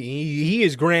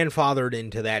is grandfathered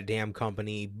into that damn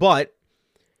company, but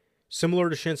similar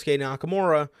to Shinsuke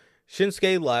Nakamura,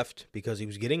 Shinsuke left because he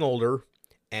was getting older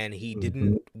and he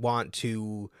didn't want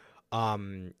to,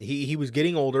 he was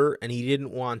getting older and he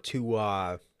didn't want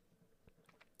to,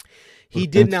 he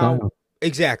didn't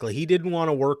want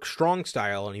to work strong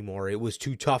style anymore. It was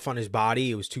too tough on his body.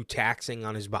 It was too taxing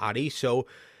on his body. So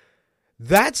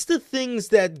that's the things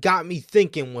that got me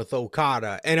thinking with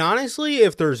Okada. And honestly,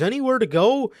 if there's anywhere to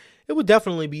go, it would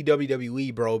definitely be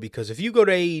WWE, bro, because if you go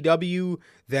to AEW,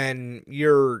 then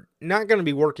you're not going to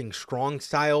be working strong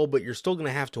style, but you're still going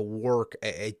to have to work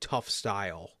a tough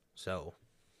style. So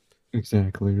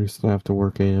Exactly. You still have to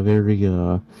work a very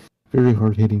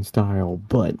hard-hitting style,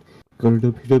 but go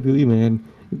to WWE, man,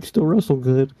 you can still wrestle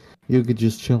good. You could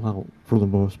just chill out for the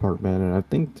most part, man, and I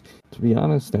think, to be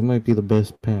honest, that might be the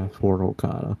best path for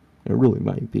Okada. It really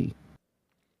might be.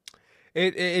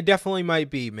 It definitely might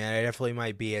be, man. It definitely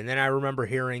might be. And then I remember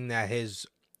hearing that his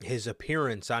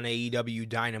appearance on AEW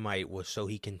Dynamite was so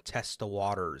he can test the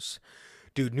waters.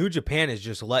 Dude, New Japan is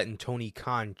just letting Tony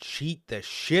Khan cheat the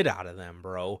shit out of them,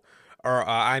 bro. Or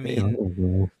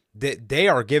they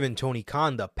are giving Tony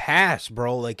Khan the pass,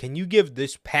 bro. Like, can you give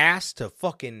this pass to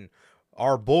fucking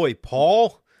our boy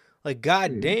Paul? Like,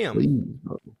 goddamn. Please,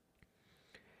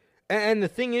 and the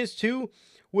thing is, too,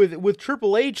 with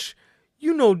Triple H,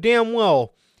 you know damn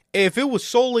well, if it was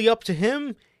solely up to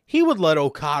him, he would let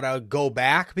Okada go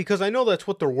back, because I know that's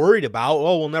what they're worried about.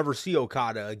 Oh, we'll never see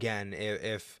Okada again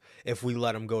if we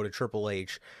let him go to Triple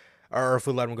H, or if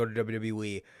we let him go to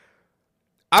WWE.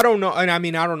 I don't know, and I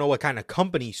mean, I don't know what kind of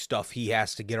company stuff he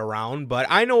has to get around, but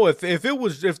I know if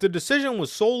the decision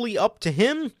was solely up to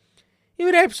him, he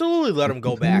would absolutely let him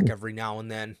go back every now and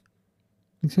then.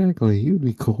 Exactly, he would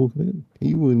be cool with it.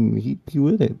 He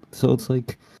wouldn't. So it's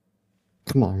like,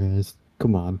 come on, guys.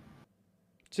 Come on.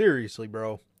 Seriously,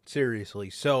 bro. Seriously.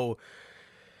 So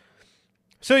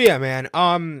yeah, man.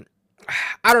 I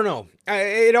don't know.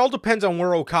 It all depends on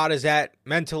where Okada's at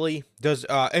mentally,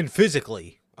 and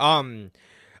physically. And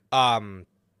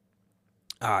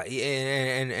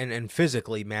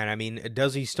physically, man. I mean,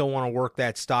 does he still want to work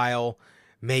that style?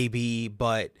 Maybe,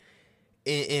 but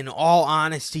in all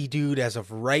honesty, dude, as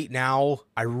of right now,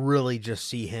 I really just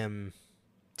see him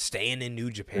staying in New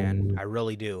Japan. I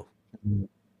really do.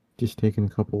 Just taking a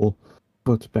couple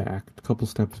steps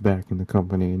back in the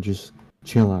company and just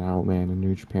chilling out, man, in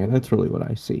New Japan. That's really what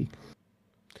I see.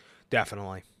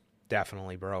 Definitely,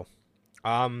 bro.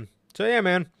 So yeah,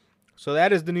 man. So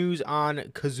that is the news on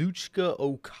Kazuchika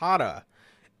Okada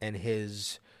and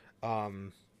his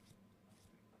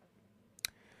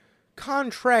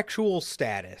contractual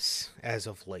status as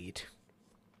of late.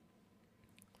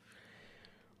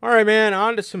 All right, man,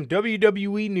 on to some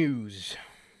WWE news.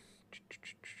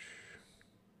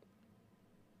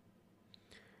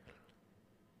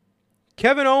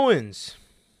 Kevin Owens,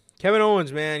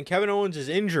 man. Kevin Owens is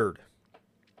injured.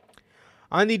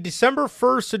 On the December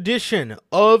 1st edition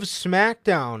of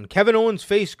SmackDown, Kevin Owens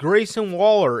faced Grayson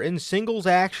Waller in singles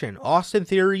action. Austin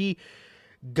Theory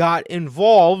got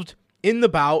involved in the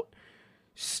bout,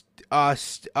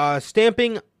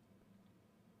 stomping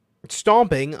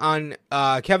on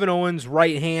Kevin Owens'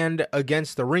 right hand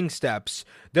against the ring steps.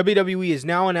 WWE has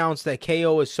now announced that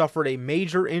KO has suffered a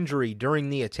major injury during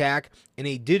the attack. In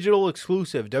a digital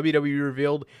exclusive, WWE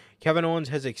revealed Kevin Owens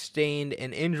has sustained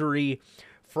an injury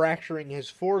fracturing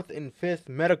his 4th and 5th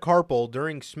metacarpal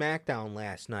during SmackDown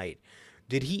last night.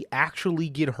 Did he actually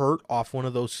get hurt off one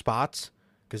of those spots?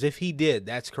 Because if he did,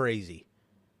 that's crazy.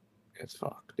 It's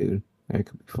fucked, dude. That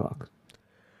could be fucked.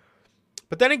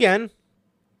 But then again,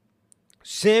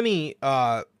 Sammy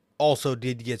also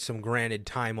did get some granted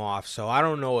time off, so I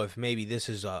don't know if maybe this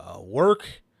is a work.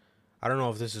 I don't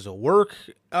know if this is a work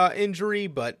injury,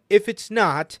 but if it's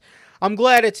not, I'm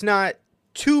glad it's not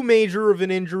too major of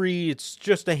an injury. It's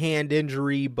just a hand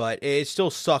injury, but it still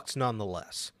sucks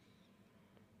nonetheless.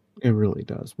 It really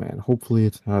does, man. Hopefully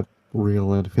it's not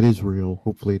real, and if it is real,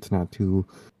 hopefully it's not too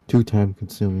time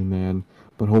consuming, man.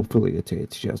 But hopefully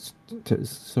it's just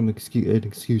an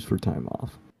excuse for time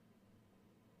off.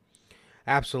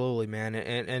 Absolutely, man.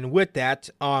 And with that,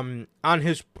 on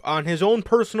his own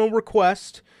personal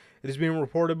request, it is being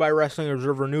reported by Wrestling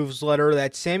Observer Newsletter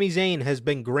that Sami Zayn has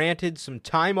been granted some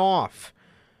time off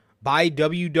by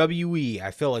WWE.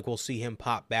 I feel like we'll see him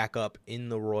pop back up in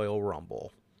the Royal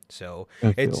Rumble. So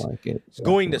it's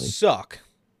going to suck.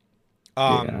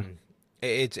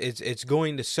 It's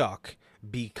going to suck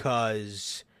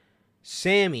because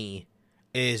Sammy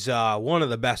is one of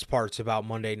the best parts about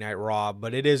Monday Night Raw,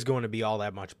 but it is going to be all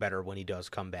that much better when he does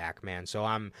come back, man. So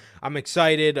I'm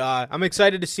excited. I'm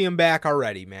excited to see him back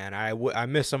already, man. I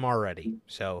miss him already.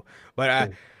 So,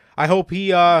 but I hope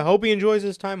he enjoys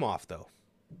his time off though.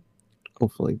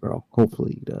 Hopefully, bro.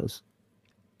 Hopefully he does.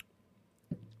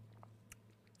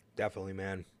 Definitely,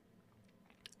 man.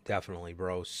 Definitely,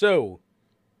 bro. So,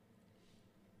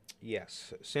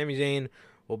 yes, Sami Zayn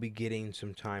will be getting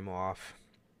some time off.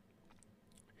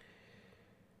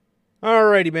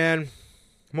 Alrighty, man.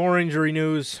 More injury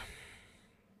news.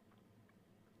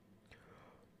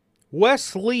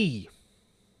 Wes Lee.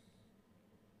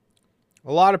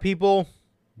 A lot of people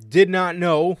did not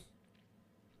know.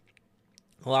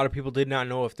 A lot of people did not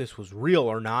know if this was real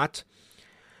or not.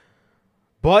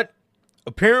 But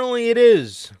apparently it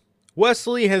is. Wes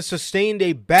Lee has sustained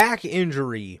a back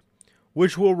injury,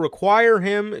 which will require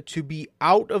him to be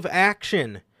out of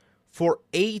action for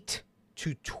 8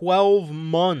 to 12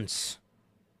 months.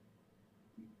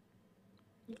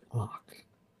 Fuck.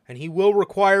 And he will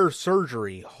require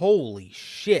surgery. Holy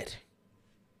shit.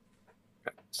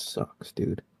 That sucks,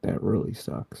 dude. That really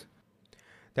sucks.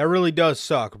 That really does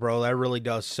suck, bro. That really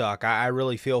does suck. I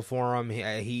really feel for him.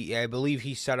 I believe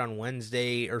he said on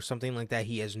Wednesday or something like that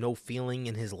he has no feeling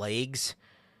in his legs.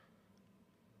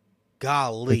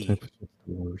 Golly. That's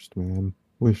the worst, man.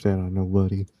 Wish that on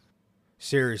nobody.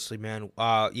 Seriously, man.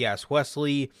 Yes, Wes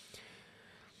Lee.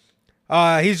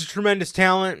 He's a tremendous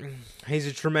talent. He's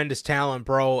a tremendous talent,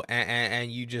 bro.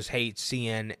 And you just hate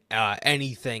seeing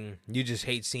anything. You just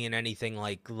hate seeing anything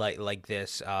like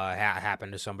this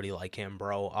happen to somebody like him,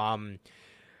 bro.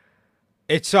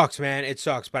 It sucks, man. It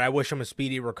sucks. But I wish him a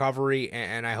speedy recovery,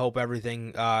 and I hope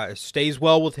everything stays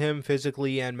well with him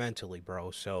physically and mentally, bro.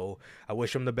 So I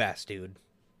wish him the best, dude.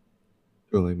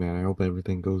 Really, man. I hope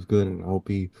everything goes good, and I hope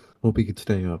he can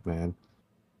stay up, man.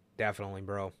 Definitely,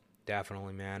 bro.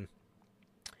 Definitely, man.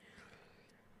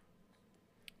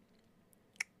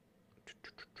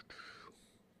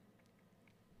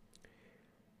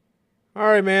 All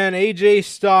right, man. AJ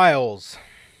Styles.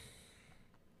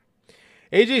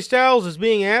 AJ Styles is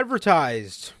being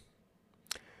advertised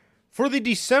for the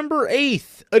December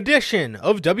 8th edition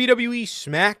of WWE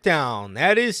SmackDown.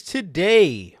 That is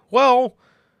today. Well,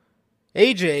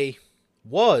 AJ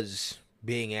was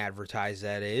being advertised,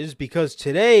 that is, because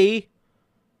today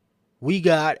we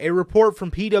got a report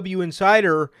from PW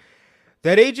Insider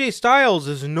that AJ Styles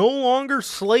is no longer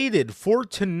slated for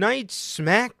tonight's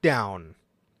SmackDown.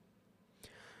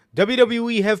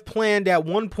 WWE have planned at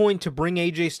one point to bring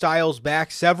AJ Styles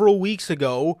back several weeks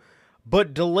ago,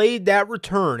 but delayed that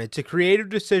return. It's a creative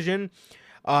decision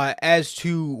as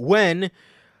to when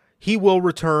he will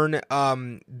return,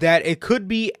 that it could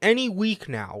be any week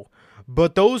now.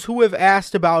 But those who have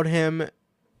asked about him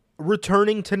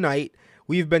returning tonight,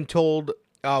 we've been told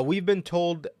that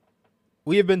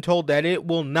it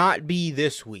will not be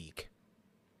this week.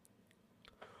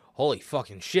 Holy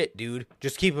fucking shit, dude.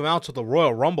 Just keep him out to the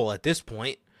Royal Rumble at this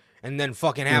point, and then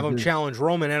fucking have him challenge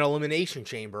Roman at Elimination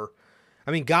Chamber.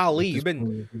 I mean, golly, you've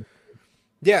been...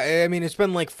 Yeah, I mean, it's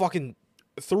been like fucking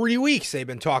 3 weeks they've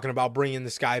been talking about bringing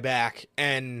this guy back,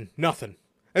 and nothing.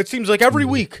 It seems like every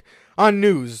week on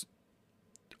news,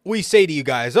 we say to you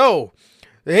guys, oh,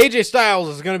 AJ Styles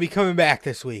is going to be coming back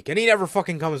this week, and he never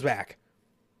fucking comes back.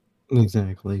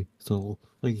 Exactly. So,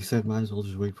 like you said, might as well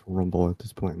just wait for Rumble at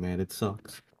this point, man. It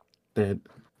sucks that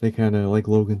they kind of, like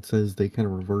Logan says, they kind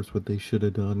of reverse what they should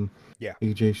have done. Yeah.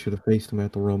 AJ should have faced him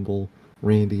at the Rumble,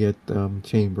 Randy at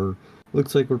Chamber,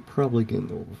 looks like we're probably getting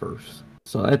the reverse.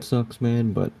 So that sucks,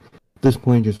 man. But at this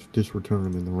point, just return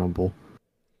him in the Rumble.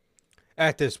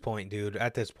 At this point, dude,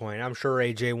 at this point, I'm sure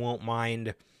AJ won't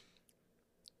mind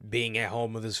being at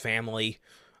home with his family.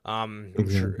 I'm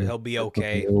sure he'll be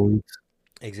okay.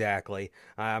 Exactly.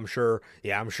 I'm sure.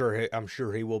 Yeah, I'm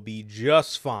sure he will be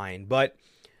just fine. But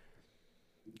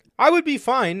I would be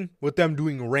fine with them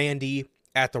doing Randy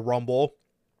at the Rumble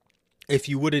if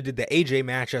you would have did the AJ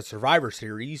match at Survivor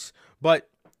Series. But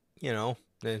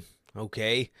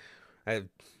okay,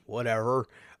 whatever.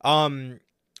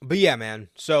 But yeah, man.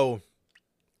 So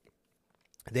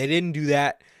they didn't do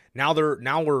that. Now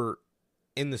we're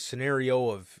in the scenario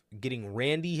of getting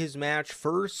Randy his match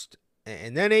first,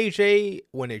 and then AJ,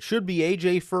 when it should be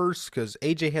AJ first, because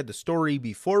AJ had the story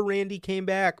before Randy came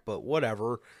back, but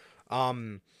whatever.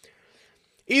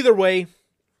 Either way,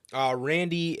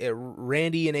 Randy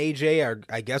and AJ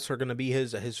I guess are going to be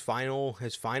his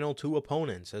final two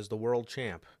opponents as the world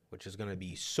champ, which is going to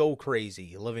be so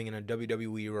crazy living in a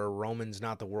WWE where Roman's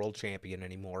not the world champion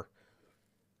anymore.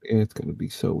 It's going to be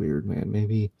so weird, man.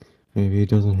 Maybe it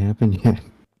doesn't happen yet.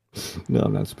 No,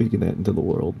 I'm not speaking that into the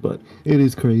world, but it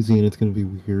is crazy and it's going to be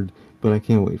weird, but I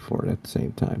can't wait for it at the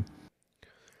same time.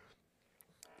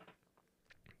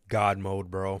 God mode,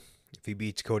 bro. If he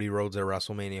beats Cody Rhodes at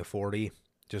WrestleMania 40,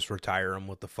 just retire him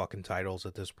with the fucking titles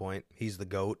at this point. He's the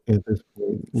GOAT. At this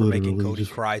point, for making Cody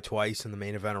cry twice in the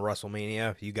main event of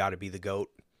WrestleMania, you got to be the GOAT.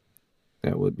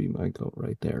 That would be my GOAT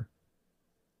right there.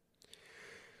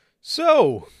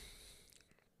 So,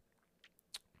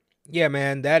 yeah,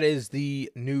 man, that is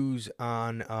the news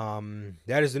on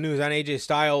AJ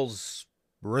Styles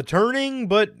returning,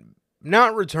 but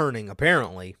not returning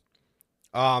apparently.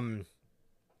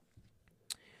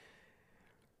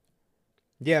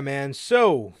 Yeah, man.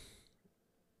 So,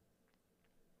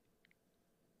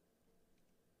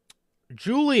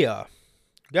 Julia,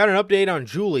 got an update on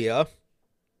Julia.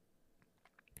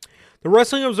 The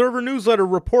Wrestling Observer newsletter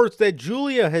reports that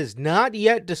Julia has not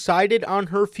yet decided on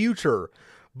her future,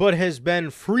 but has been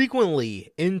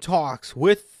frequently in talks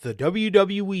with the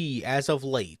WWE as of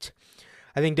late.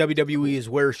 I think WWE is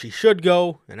where she should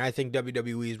go, and I think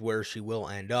WWE is where she will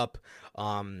end up.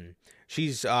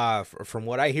 She's from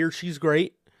what I hear, she's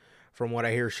great.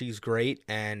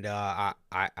 And I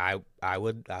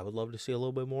would love to see a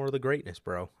little bit more of the greatness,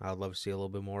 bro. I would love to see a little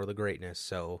bit more of the greatness.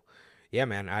 So, yeah,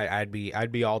 man, I'd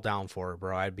be all down for it,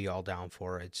 bro. I'd be all down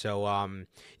for it. So,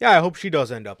 yeah, I hope she does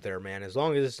end up there, man. As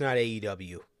long as it's not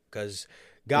AEW, because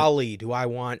golly, do I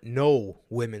want no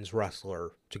women's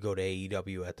wrestler to go to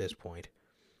AEW at this point.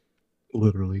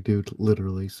 Literally, dude,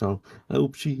 literally. So I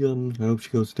hope she goes to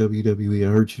WWE. I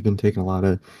heard she's been taking a lot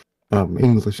of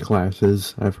English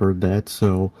classes. I've heard that.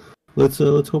 So let's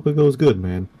hope it goes good,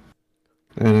 man.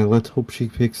 And let's hope she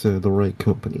picks the right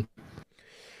company.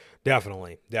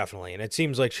 Definitely. And it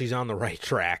seems like she's on the right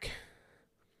track.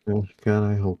 Oh, God,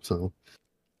 I hope so.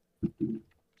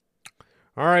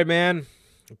 All right, man.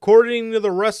 According to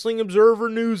the Wrestling Observer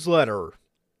newsletter,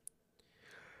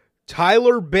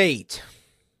 Tyler Bate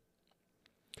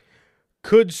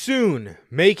could soon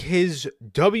make his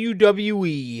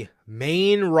WWE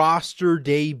main roster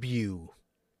debut.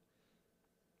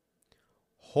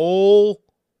 Holy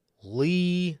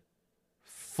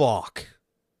fuck.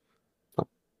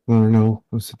 Want to know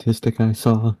a statistic I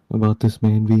saw about this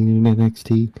man being in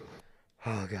NXT?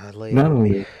 Oh, God, lay Not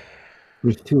only,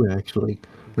 there's two actually.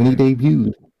 When he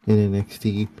debuted in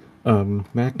NXT,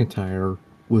 McIntyre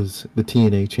was the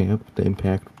TNA champ, the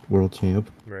Impact World champ.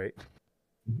 Right.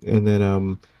 And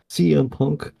then CM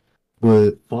Punk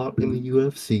fought in the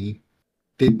UFC,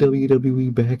 did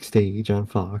WWE backstage on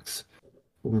Fox,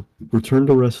 returned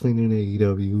to wrestling in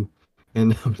AEW, and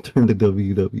now returned to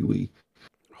WWE.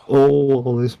 Oh,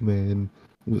 all this man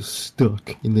was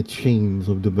stuck in the chains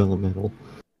of developmental.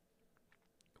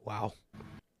 Wow.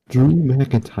 Drew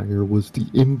McIntyre was the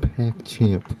Impact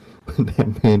champ when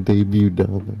that man debuted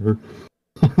down there.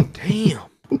 Damn.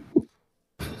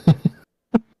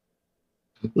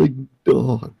 Like,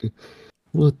 dog,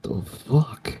 what the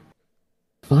fuck?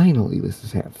 Finally, this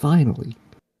is happening. Finally.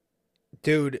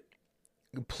 Dude,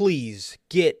 please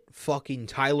get fucking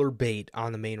Tyler Bate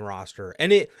on the main roster.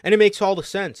 And it makes all the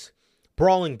sense.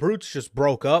 Brawling Brutes just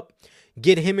broke up.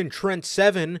 Get him and Trent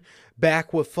Seven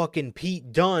back with fucking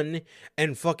Pete Dunne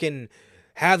and fucking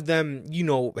have them,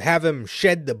 have him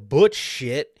shed the butch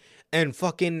shit and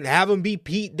fucking have him be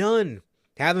Pete Dunne.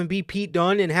 Have him be Pete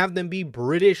Dunne and have them be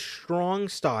British strong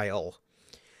style.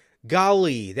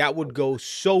 Golly, that would go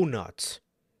so nuts.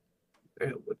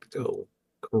 That would go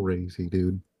crazy,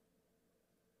 dude.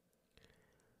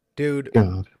 Dude.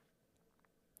 God.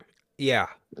 Yeah,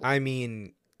 I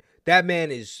mean, That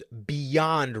man is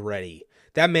beyond ready.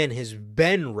 That man has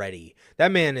been ready.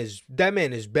 That man has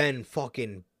been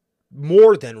fucking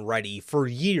more than ready for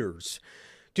years.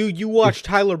 Dude, you watch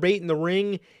Tyler Bate in the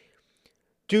ring.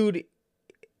 Dude,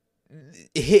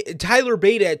 Tyler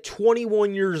Bate at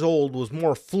 21 years old was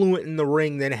more fluent in the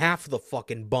ring than half of the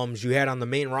fucking bums you had on the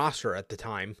main roster at the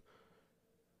time.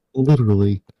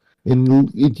 Literally.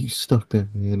 And you stuck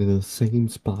that man in the same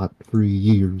spot for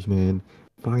years, man.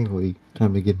 Finally,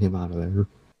 time to get him out of there.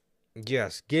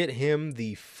 Yes, get him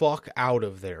the fuck out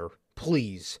of there,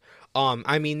 please.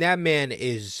 I mean, that man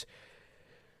is...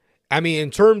 I mean,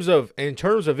 in terms of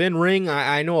in ring,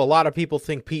 I know a lot of people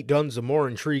think Pete Dunne's a more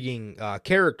intriguing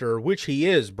character, which he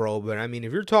is, bro. But I mean,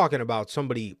 if you're talking about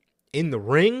somebody in the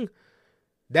ring,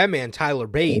 that man Tyler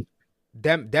Bate,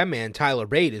 that man Tyler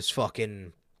Bate is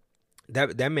fucking.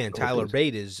 That man Tyler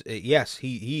Bate is yes,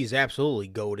 he's absolutely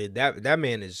goated. That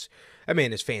man is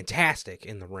fantastic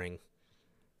in the ring.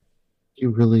 He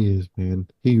really is, man.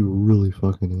 He really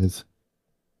fucking is.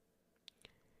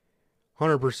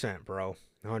 100%, bro.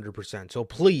 100%. So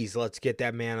please, let's get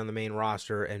that man on the main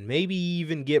roster and maybe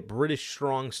even get British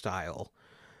Strong Style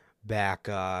back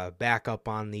up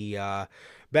on the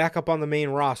main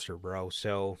roster, bro.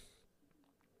 So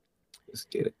let's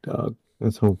get it, dog.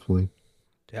 That's hopefully.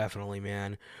 Definitely,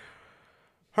 man.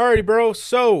 Alrighty, bro.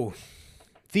 So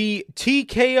the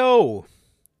TKO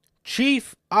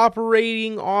Chief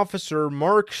Operating Officer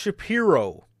Mark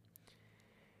Shapiro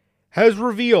has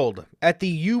revealed at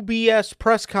the UBS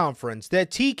press conference that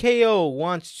TKO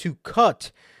wants to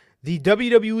cut the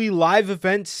WWE live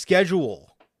event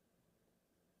schedule.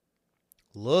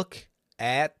 Look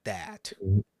at that.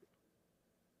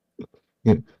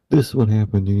 Yeah, this is what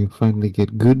happened when you finally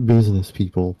get good business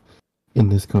people in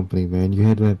this company, man. You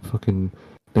had that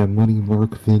money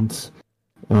Mark Vince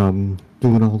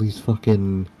doing all these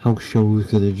fucking house shows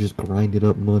because they just grinded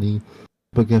up money.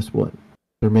 But guess what?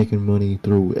 They're making money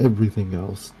through everything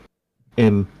else.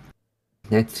 And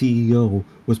that CEO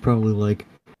was probably like,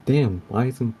 damn, why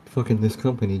isn't fucking this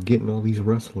company getting all these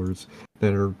wrestlers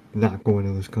that are not going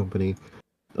to this company?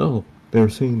 Oh, they're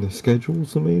saying the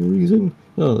schedule's the main reason?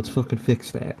 Oh, let's fucking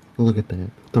fix that. Look at that.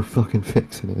 They're fucking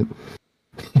fixing it.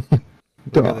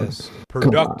 Look at this.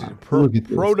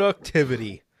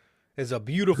 Productivity is a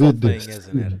beautiful thing,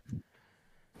 isn't it?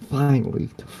 Finally,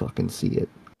 to fucking see it.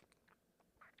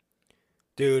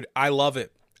 Dude, I love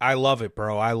it. I love it,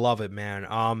 bro. I love it, man.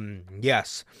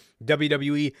 Yes,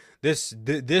 WWE. This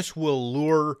will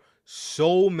lure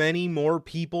so many more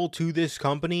people to this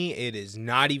company. It is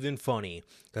not even funny,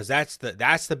 because that's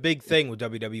the big thing with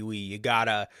WWE. You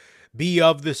gotta be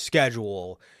of the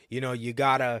schedule. You know, you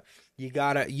gotta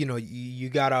adapt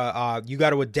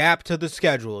to the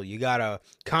schedule. You gotta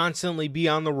constantly be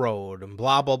on the road and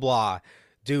blah blah blah.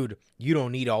 Dude, you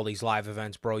don't need all these live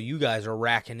events, bro. You guys are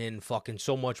racking in fucking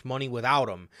so much money without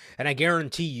them. And I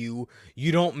guarantee you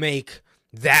don't make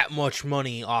that much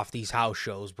money off these house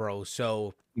shows, bro.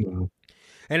 So,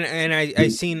 and I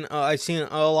seen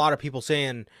a lot of people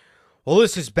saying, well,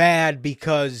 this is bad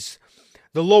because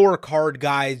the lower card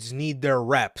guys need their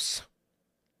reps.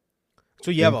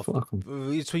 So you have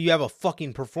a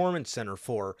fucking performance center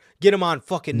for. Get them on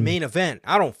fucking main event.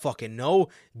 I don't fucking know.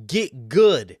 Get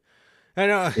good.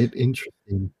 It's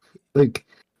interesting. Like,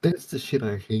 that's the shit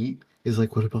I hate. Is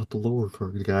like, what about the lower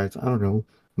card guys? I don't know.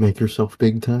 Make yourself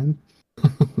big time.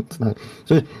 It's not.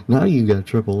 So now you got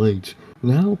Triple H.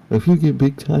 Now, if you get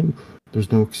big time,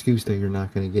 there's no excuse that you're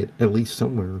not going to get at least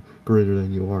somewhere greater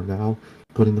than you are now.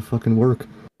 Put in the fucking work.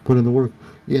 Put in the work.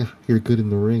 Yeah, you're good in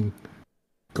the ring.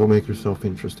 Go make yourself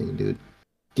interesting, dude.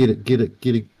 Get a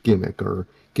gimmick or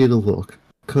get a look.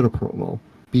 Cut a promo.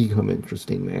 Become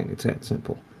interesting, man. It's that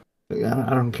simple. I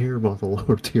don't care about the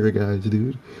lower tier guys,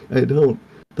 dude. I don't.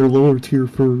 They're lower tier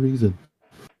for a reason.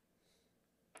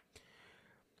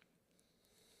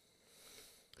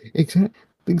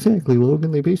 Exactly,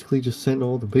 Logan. They basically just send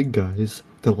all the big guys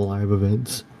to the live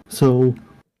events. So,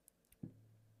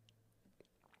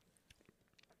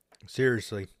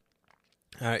 seriously,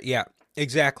 yeah,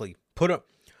 exactly. Put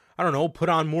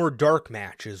on more dark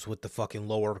matches with the fucking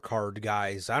lower card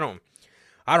guys. I don't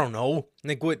know.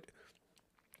 Like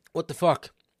what the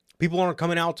fuck? People aren't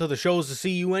coming out to the shows to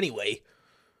see you anyway.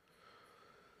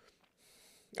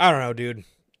 I don't know, dude.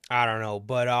 I don't know,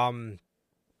 but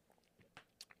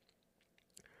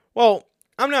well,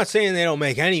 I'm not saying they don't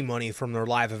make any money from their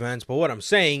live events, but what I'm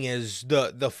saying is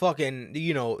the fucking,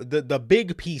 the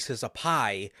big pieces of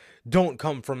pie don't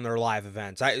come from their live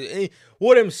events.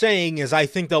 What I'm saying is I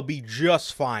think they'll be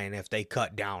just fine if they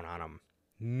cut down on them.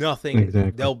 Nothing.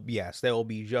 Exactly. They'll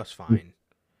be just fine.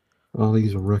 All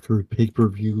these record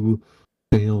pay-per-view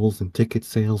sales and ticket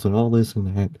sales and all this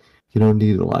and that. You don't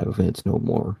need the live events no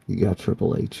more. You got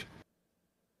Triple H.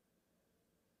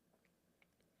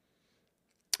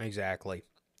 Exactly,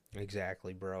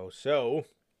 bro. So,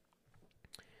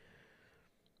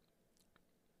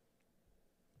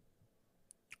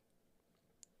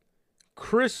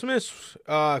 Christmas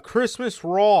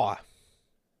Raw.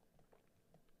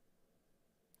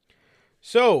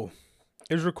 So,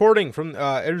 it is reported from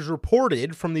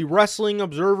the Wrestling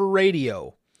Observer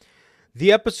Radio.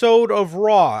 The episode of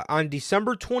Raw on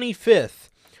December 25th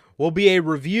will be a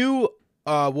review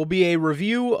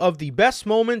of the best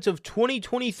moments of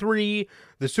 2023.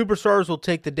 The superstars will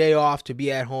take the day off to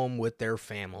be at home with their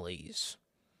families.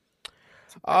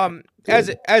 As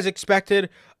expected,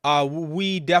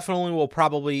 we definitely will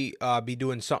probably be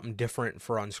doing something different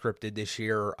for Unscripted this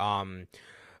year.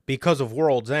 Because of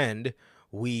World's End,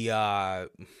 we have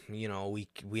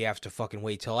to fucking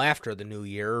wait till after the new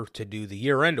year to do the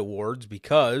year-end awards,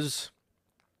 because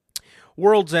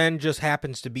World's End just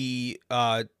happens to be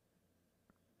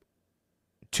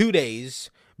 2 days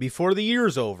before the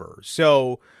year's over.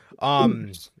 So, so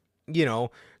that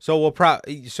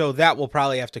will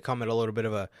probably have to come at a little bit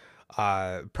of a,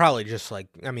 probably just like,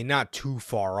 I mean, not too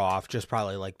far off, just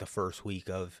probably like the first week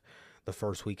of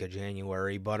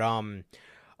January. But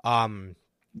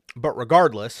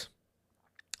regardless,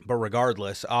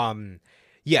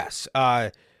 yes,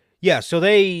 so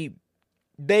they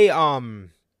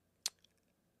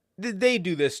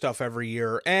do this stuff every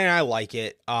year, and I like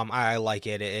it. I like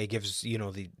it. It gives,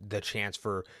 the chance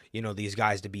for, these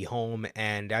guys to be home.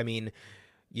 And I mean,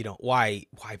 why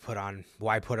put on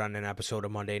an episode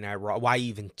of Monday Night Raw? Why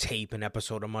even tape an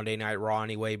episode of Monday Night Raw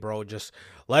anyway, bro? Just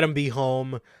let them be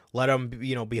home. Let them,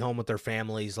 be home with their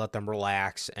families. Let them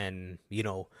relax and,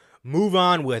 move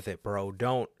on with it, bro.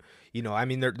 Don't, I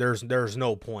mean, there's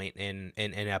no point in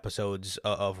episodes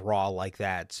of Raw like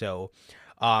that. So,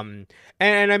 and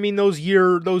I mean, those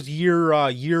year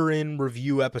in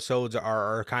review episodes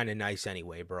are kind of nice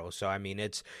anyway, bro. So I mean,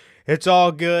 it's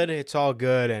all good. It's all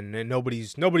good, and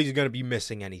nobody's gonna be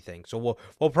missing anything. So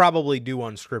we'll probably do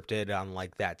Unscripted on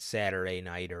like that Saturday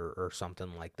night or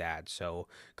something like that. So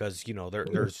because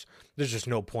there's just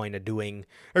no point of doing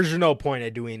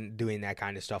that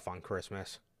kind of stuff on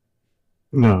Christmas.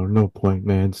 No point,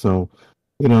 man. So,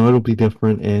 it'll be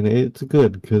different, and it's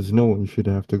good because no one should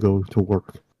have to go to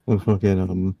work on fucking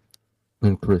on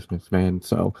Christmas, man.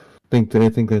 So, I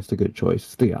think that's the good choice.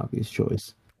 It's the obvious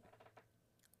choice.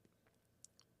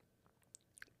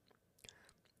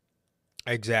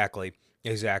 Exactly.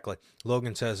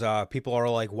 Logan says, people are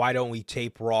like, why don't we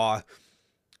tape Raw?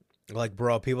 Like,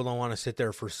 bro, people don't want to sit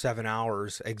there for 7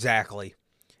 hours. Exactly.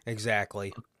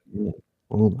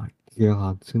 Oh my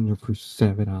God, sitting there for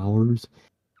 7 hours.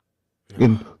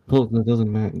 And plus, that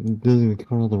doesn't matter. It doesn't even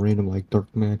count all the random like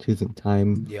dark matches and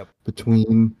time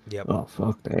between. Yep. Oh,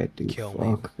 fuck that, dude.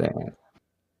 Fuck that.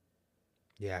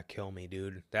 Yeah, kill me,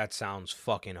 dude. That sounds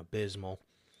fucking abysmal.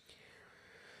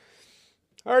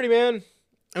 Alrighty, man.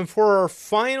 And for our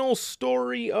final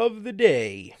story of the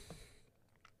day,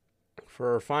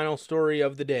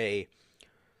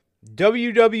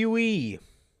 WWE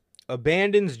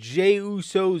abandons Jey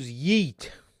Uso's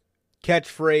YEET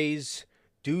catchphrase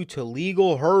due to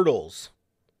legal hurdles.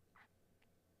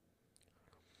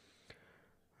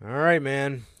 All right,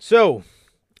 man. So,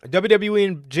 WWE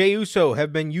and Jey Uso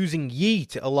have been using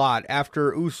YEET a lot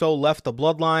after Uso left the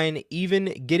bloodline, even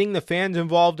getting the fans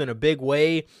involved in a big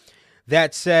way.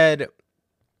 That said,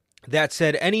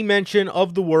 any mention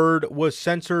of the word was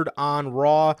censored on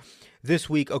Raw this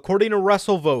week. According to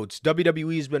WrestleVotes,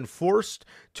 WWE has been forced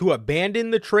to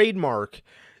abandon the trademark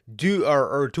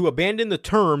to abandon the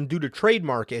term due to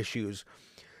trademark issues.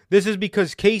 This is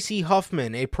because Casey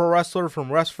Huffman, a pro wrestler from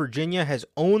West Virginia, has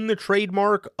owned the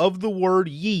trademark of the word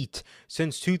YEET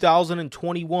since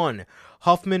 2021.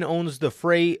 Huffman owns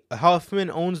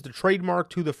the trademark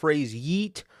to the phrase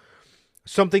YEET,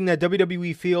 something that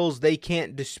WWE feels they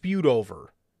can't dispute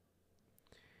over.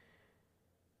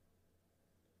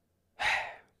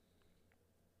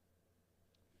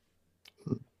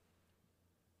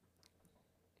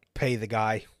 Pay the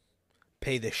guy.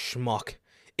 Pay the schmuck.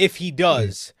 If he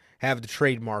does have the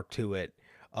trademark to it,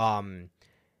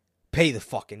 pay the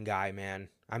fucking guy, man.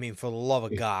 I mean, for the love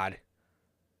of God.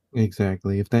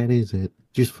 Exactly. If that is it,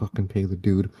 just fucking pay the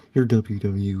dude. You're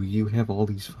WWE. You have all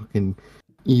these fucking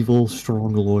evil,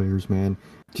 strong lawyers, man.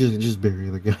 Just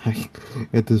bury the guy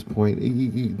at this point.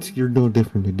 You're no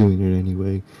different than doing it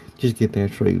anyway. Just get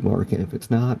that trademark, and if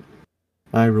it's not,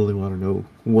 I really want to know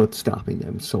what's stopping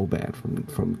them so bad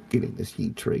from getting this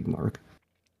YEET trademark.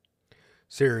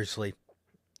 Seriously,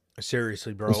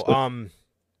 bro.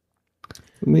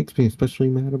 What makes me especially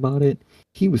mad about it,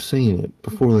 he was saying it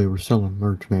before they were selling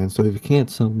merch, man. So if you can't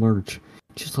sell merch,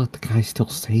 just let the guy still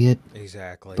say it.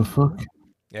 Exactly. The fuck?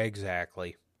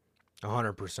 Exactly.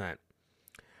 100%.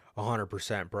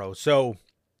 100%, bro. So,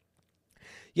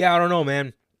 yeah, I don't know,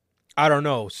 man. I don't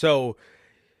know. So,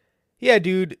 yeah,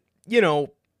 dude, I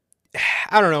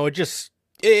don't know.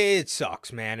 It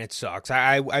sucks, man. It sucks.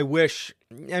 I wish.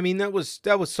 I mean, that was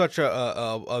such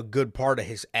a good part of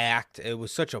his act. It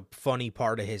was such a funny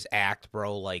part of his act,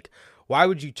 bro. Like, why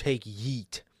would you take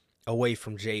Yeet away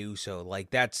from Jey Uso? Like,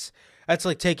 that's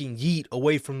like taking Yeet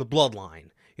away from the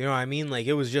bloodline. You know what I mean? Like,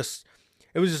 it was just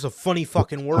a funny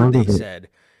fucking word Part they of it. said.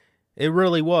 It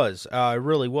really was. It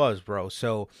really was, bro.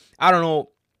 So I don't know.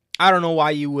 I don't know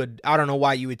why you would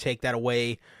take that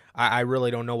away. I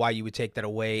really don't know why you would take that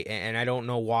away, and I don't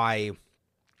know why.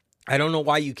 I don't know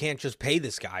why you can't just pay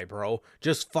this guy, bro.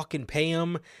 Just fucking pay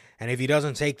him, and if he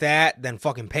doesn't take that, then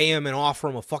fucking pay him and offer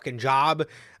him a fucking job.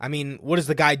 I mean, what is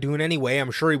the guy doing anyway?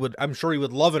 I'm sure he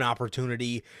would love an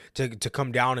opportunity to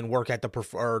come down and work at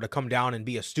or to come down and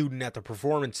be a student at the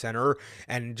Performance Center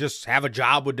and just have a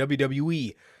job with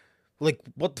WWE. Like,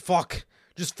 what the fuck?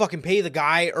 Just fucking pay the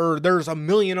guy, or there's a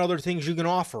million other things you can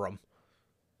offer him.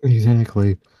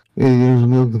 Exactly. There's a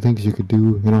million things you could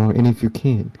do, and if you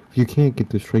can't get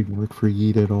this trademark for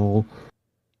Yeet at all,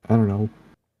 I don't know,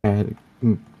 add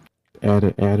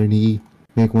add an E,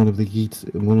 make one of the E's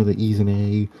an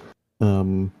A,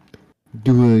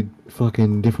 do a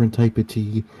fucking different type of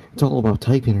T. It's all about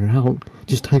typing it out.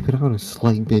 Just type it out a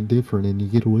slight bit different and you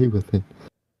get away with it.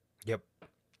 Yep.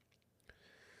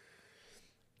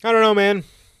 I don't know, man.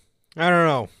 I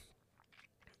don't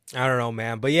know,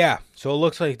 man. But yeah, so it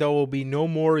looks like there will be no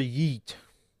more Yeet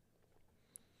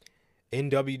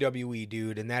in WWE,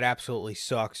 dude, and that absolutely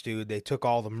sucks, dude. They took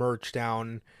all the merch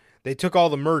down. It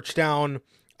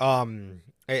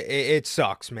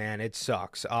sucks, man. It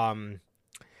sucks. It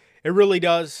really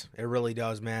does. It really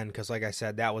does, man. Because like I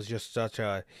said, that was just such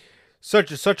a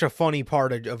funny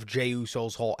part of Jey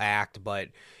Uso's whole act. But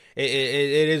it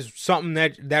is something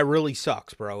that really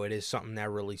sucks, bro. It is something that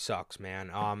really sucks, man.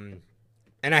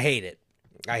 And I hate it.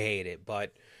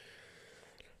 But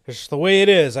it's just the way it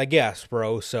is, I guess,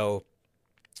 bro. So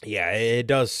yeah, it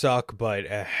does suck, but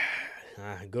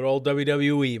good old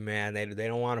WWE, man. They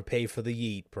don't want to pay for the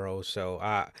Yeet, bro. So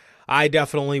I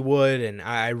definitely would, and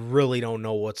I really don't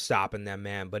know what's stopping them,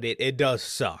 man. But it does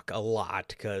suck a lot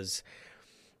because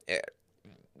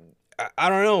I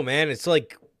don't know, man. It's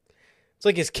like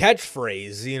his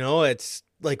catchphrase, It's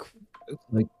like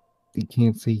Like, you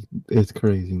can't see. It's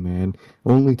crazy, man.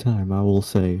 Only time I will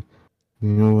say, you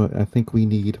know what? I think we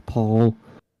need Paul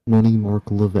Money Mark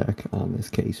Levesque on this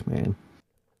case, man.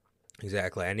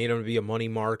 exactly. I need him to be a money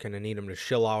mark, and I need him to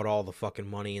shill out all the fucking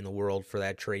money in the world for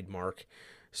that trademark.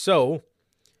 So,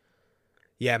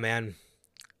 yeah, man.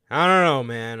 I don't know,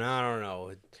 man. I don't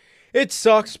know. It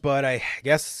sucks, but I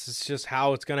guess it's just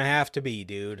how it's gonna have to be,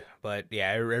 dude. But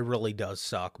yeah, it really does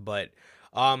suck. But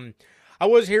I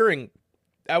was hearing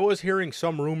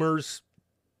some rumors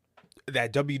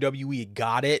that WWE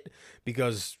got it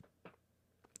because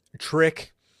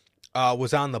Trick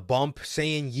was on the bump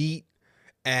saying Yeet,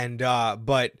 and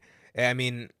but I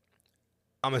mean,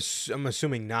 I'm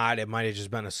assuming not. It might have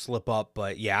just been a slip up,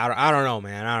 but yeah, I don't know,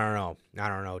 man. I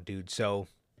don't know, dude. So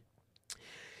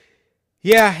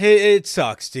yeah, it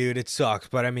sucks, dude. It sucks,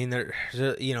 but I mean,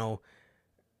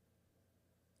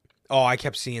 oh, I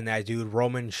kept seeing that, dude.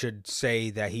 Roman should say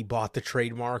that he bought the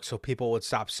trademark so people would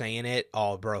stop saying it.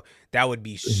 Oh, bro, that would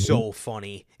be so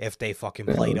funny if they fucking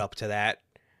played up to that.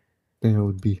 That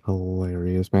would be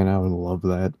hilarious, man. I would love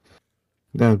that.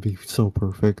 That would be so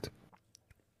perfect.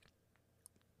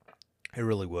 It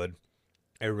really would.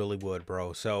 It really would,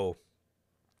 bro. So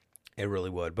it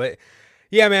really would. But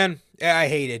yeah, man, I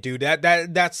hate it, dude.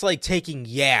 That's like taking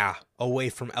away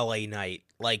from LA Knight.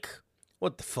 Like,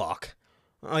 what the fuck?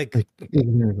 Like,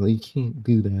 Exactly. You can't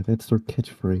do that. That's their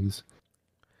catchphrase.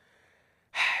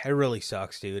 it really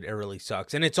sucks, dude. It really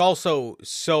sucks. And it's also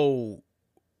so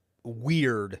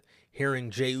weird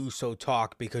hearing Jey Uso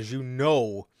talk because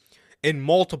in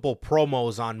multiple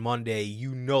promos on Monday,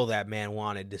 that man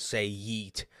wanted to say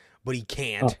Yeet, but he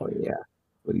can't. Oh, yeah.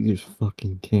 But he just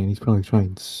fucking can't. He's probably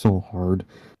trying so hard.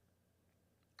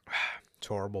 It's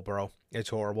horrible, bro. It's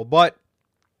horrible. But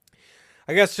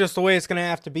I guess just the way it's going to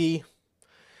have to be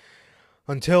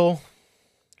until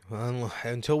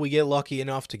we get lucky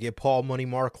enough to get Paul Money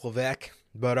Mark Levesque.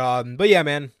 But yeah,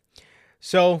 man.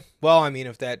 So, well, I mean,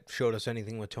 if that showed us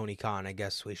anything with Tony Khan, I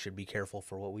guess we should be careful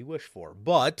for what we wish for.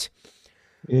 But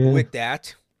with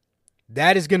that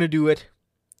is going to do it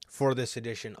for this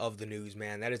edition of the news,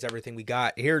 man. That is everything we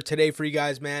got here today for you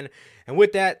guys, man. And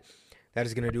with that, that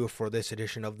is going to do it for this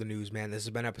edition of the news, man. This has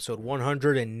been episode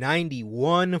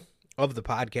 191 of the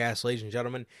podcast, ladies and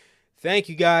gentlemen. Thank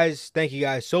you guys. Thank you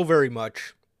guys so very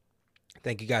much.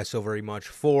 Thank you guys so very much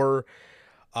for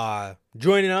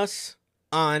joining us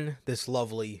on this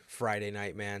lovely Friday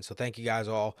night, man. So thank you guys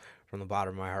all from the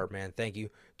bottom of my heart, man. Thank you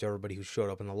to everybody who showed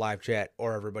up in the live chat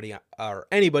or everybody or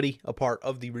anybody a part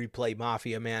of the Replay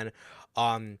Mafia, man.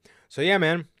 So yeah,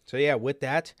 man. So yeah, with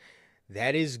that,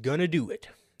 that is gonna do it.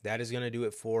 That is gonna do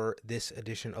it for this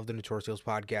edition of the Notorious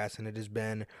podcast, and it has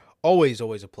been always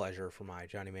a pleasure for my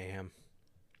Johnny Mayhem.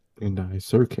 And I,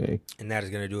 Sir K. And that is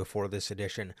going to do it for this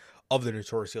edition of the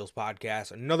Notorious Heels podcast.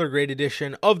 Another great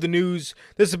edition of the news.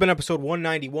 This has been episode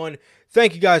 191.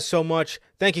 Thank you guys so much.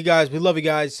 Thank you guys. We love you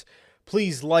guys.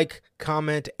 Please like,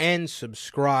 comment, and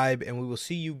subscribe. And we will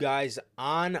see you guys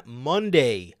on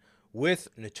Monday with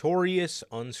Notorious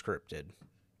Unscripted.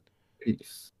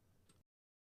 Peace.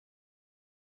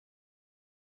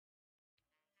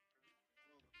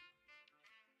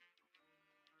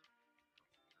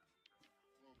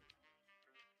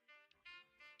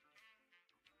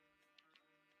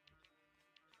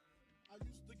 I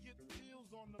used to get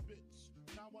deals on the bitch.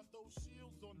 Now I throw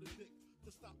shields on the dick to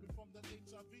stop me from that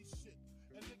HIV shit.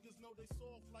 And niggas know they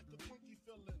soft like a Twinkie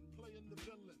fillin', playing the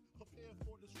villain, prepare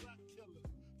for this rap killing.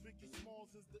 Biggie Smalls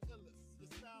is the illest.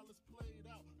 Your style is played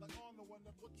out like Arnold when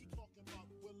that what you talking about,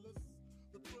 Willis?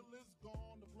 The thrill is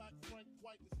gone. The black Frank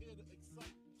White is here to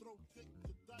excite. Throw dick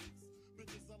to dice.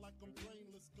 Bitches are like I'm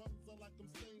brainless. Guns are like I'm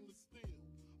stainless steel.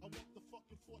 I want the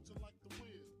fucking fortune like the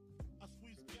wheel. I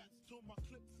squeeze cats till my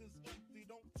clips is empty.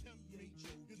 Don't tempt me.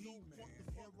 You don't want the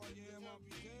fuck with the I'll be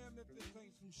damned if this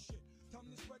ain't some shit. Time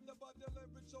to spread the bud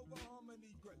lyrics over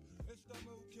harmony grip. It's the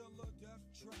mood killer death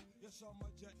trap. Yes, I'm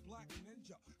a jet black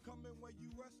ninja. Coming where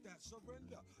you rest at,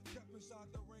 surrender. Step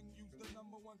inside the ring, use the #1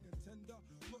 contender.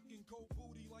 Looking cold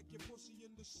booty like your pussy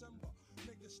in December.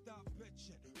 Nigga, stop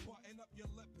bitching. Button up your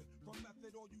lippin'. From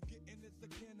method, all you gettin' is the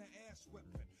can of ass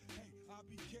whipping. Hey, I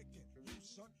be kicking. You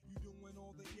son, you doing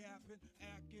all the yapping.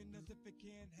 Acting as if it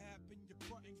can't happen. Your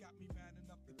frontin' got me mad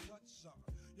enough to touch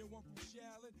something. You want from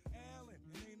Shallon, Allen,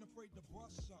 and ain't afraid to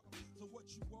bust something. So what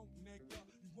you want, nigga?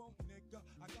 You want, nigga?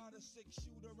 I got a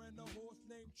 6-shooter and a horse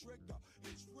named Trigger.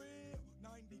 It's real,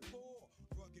 90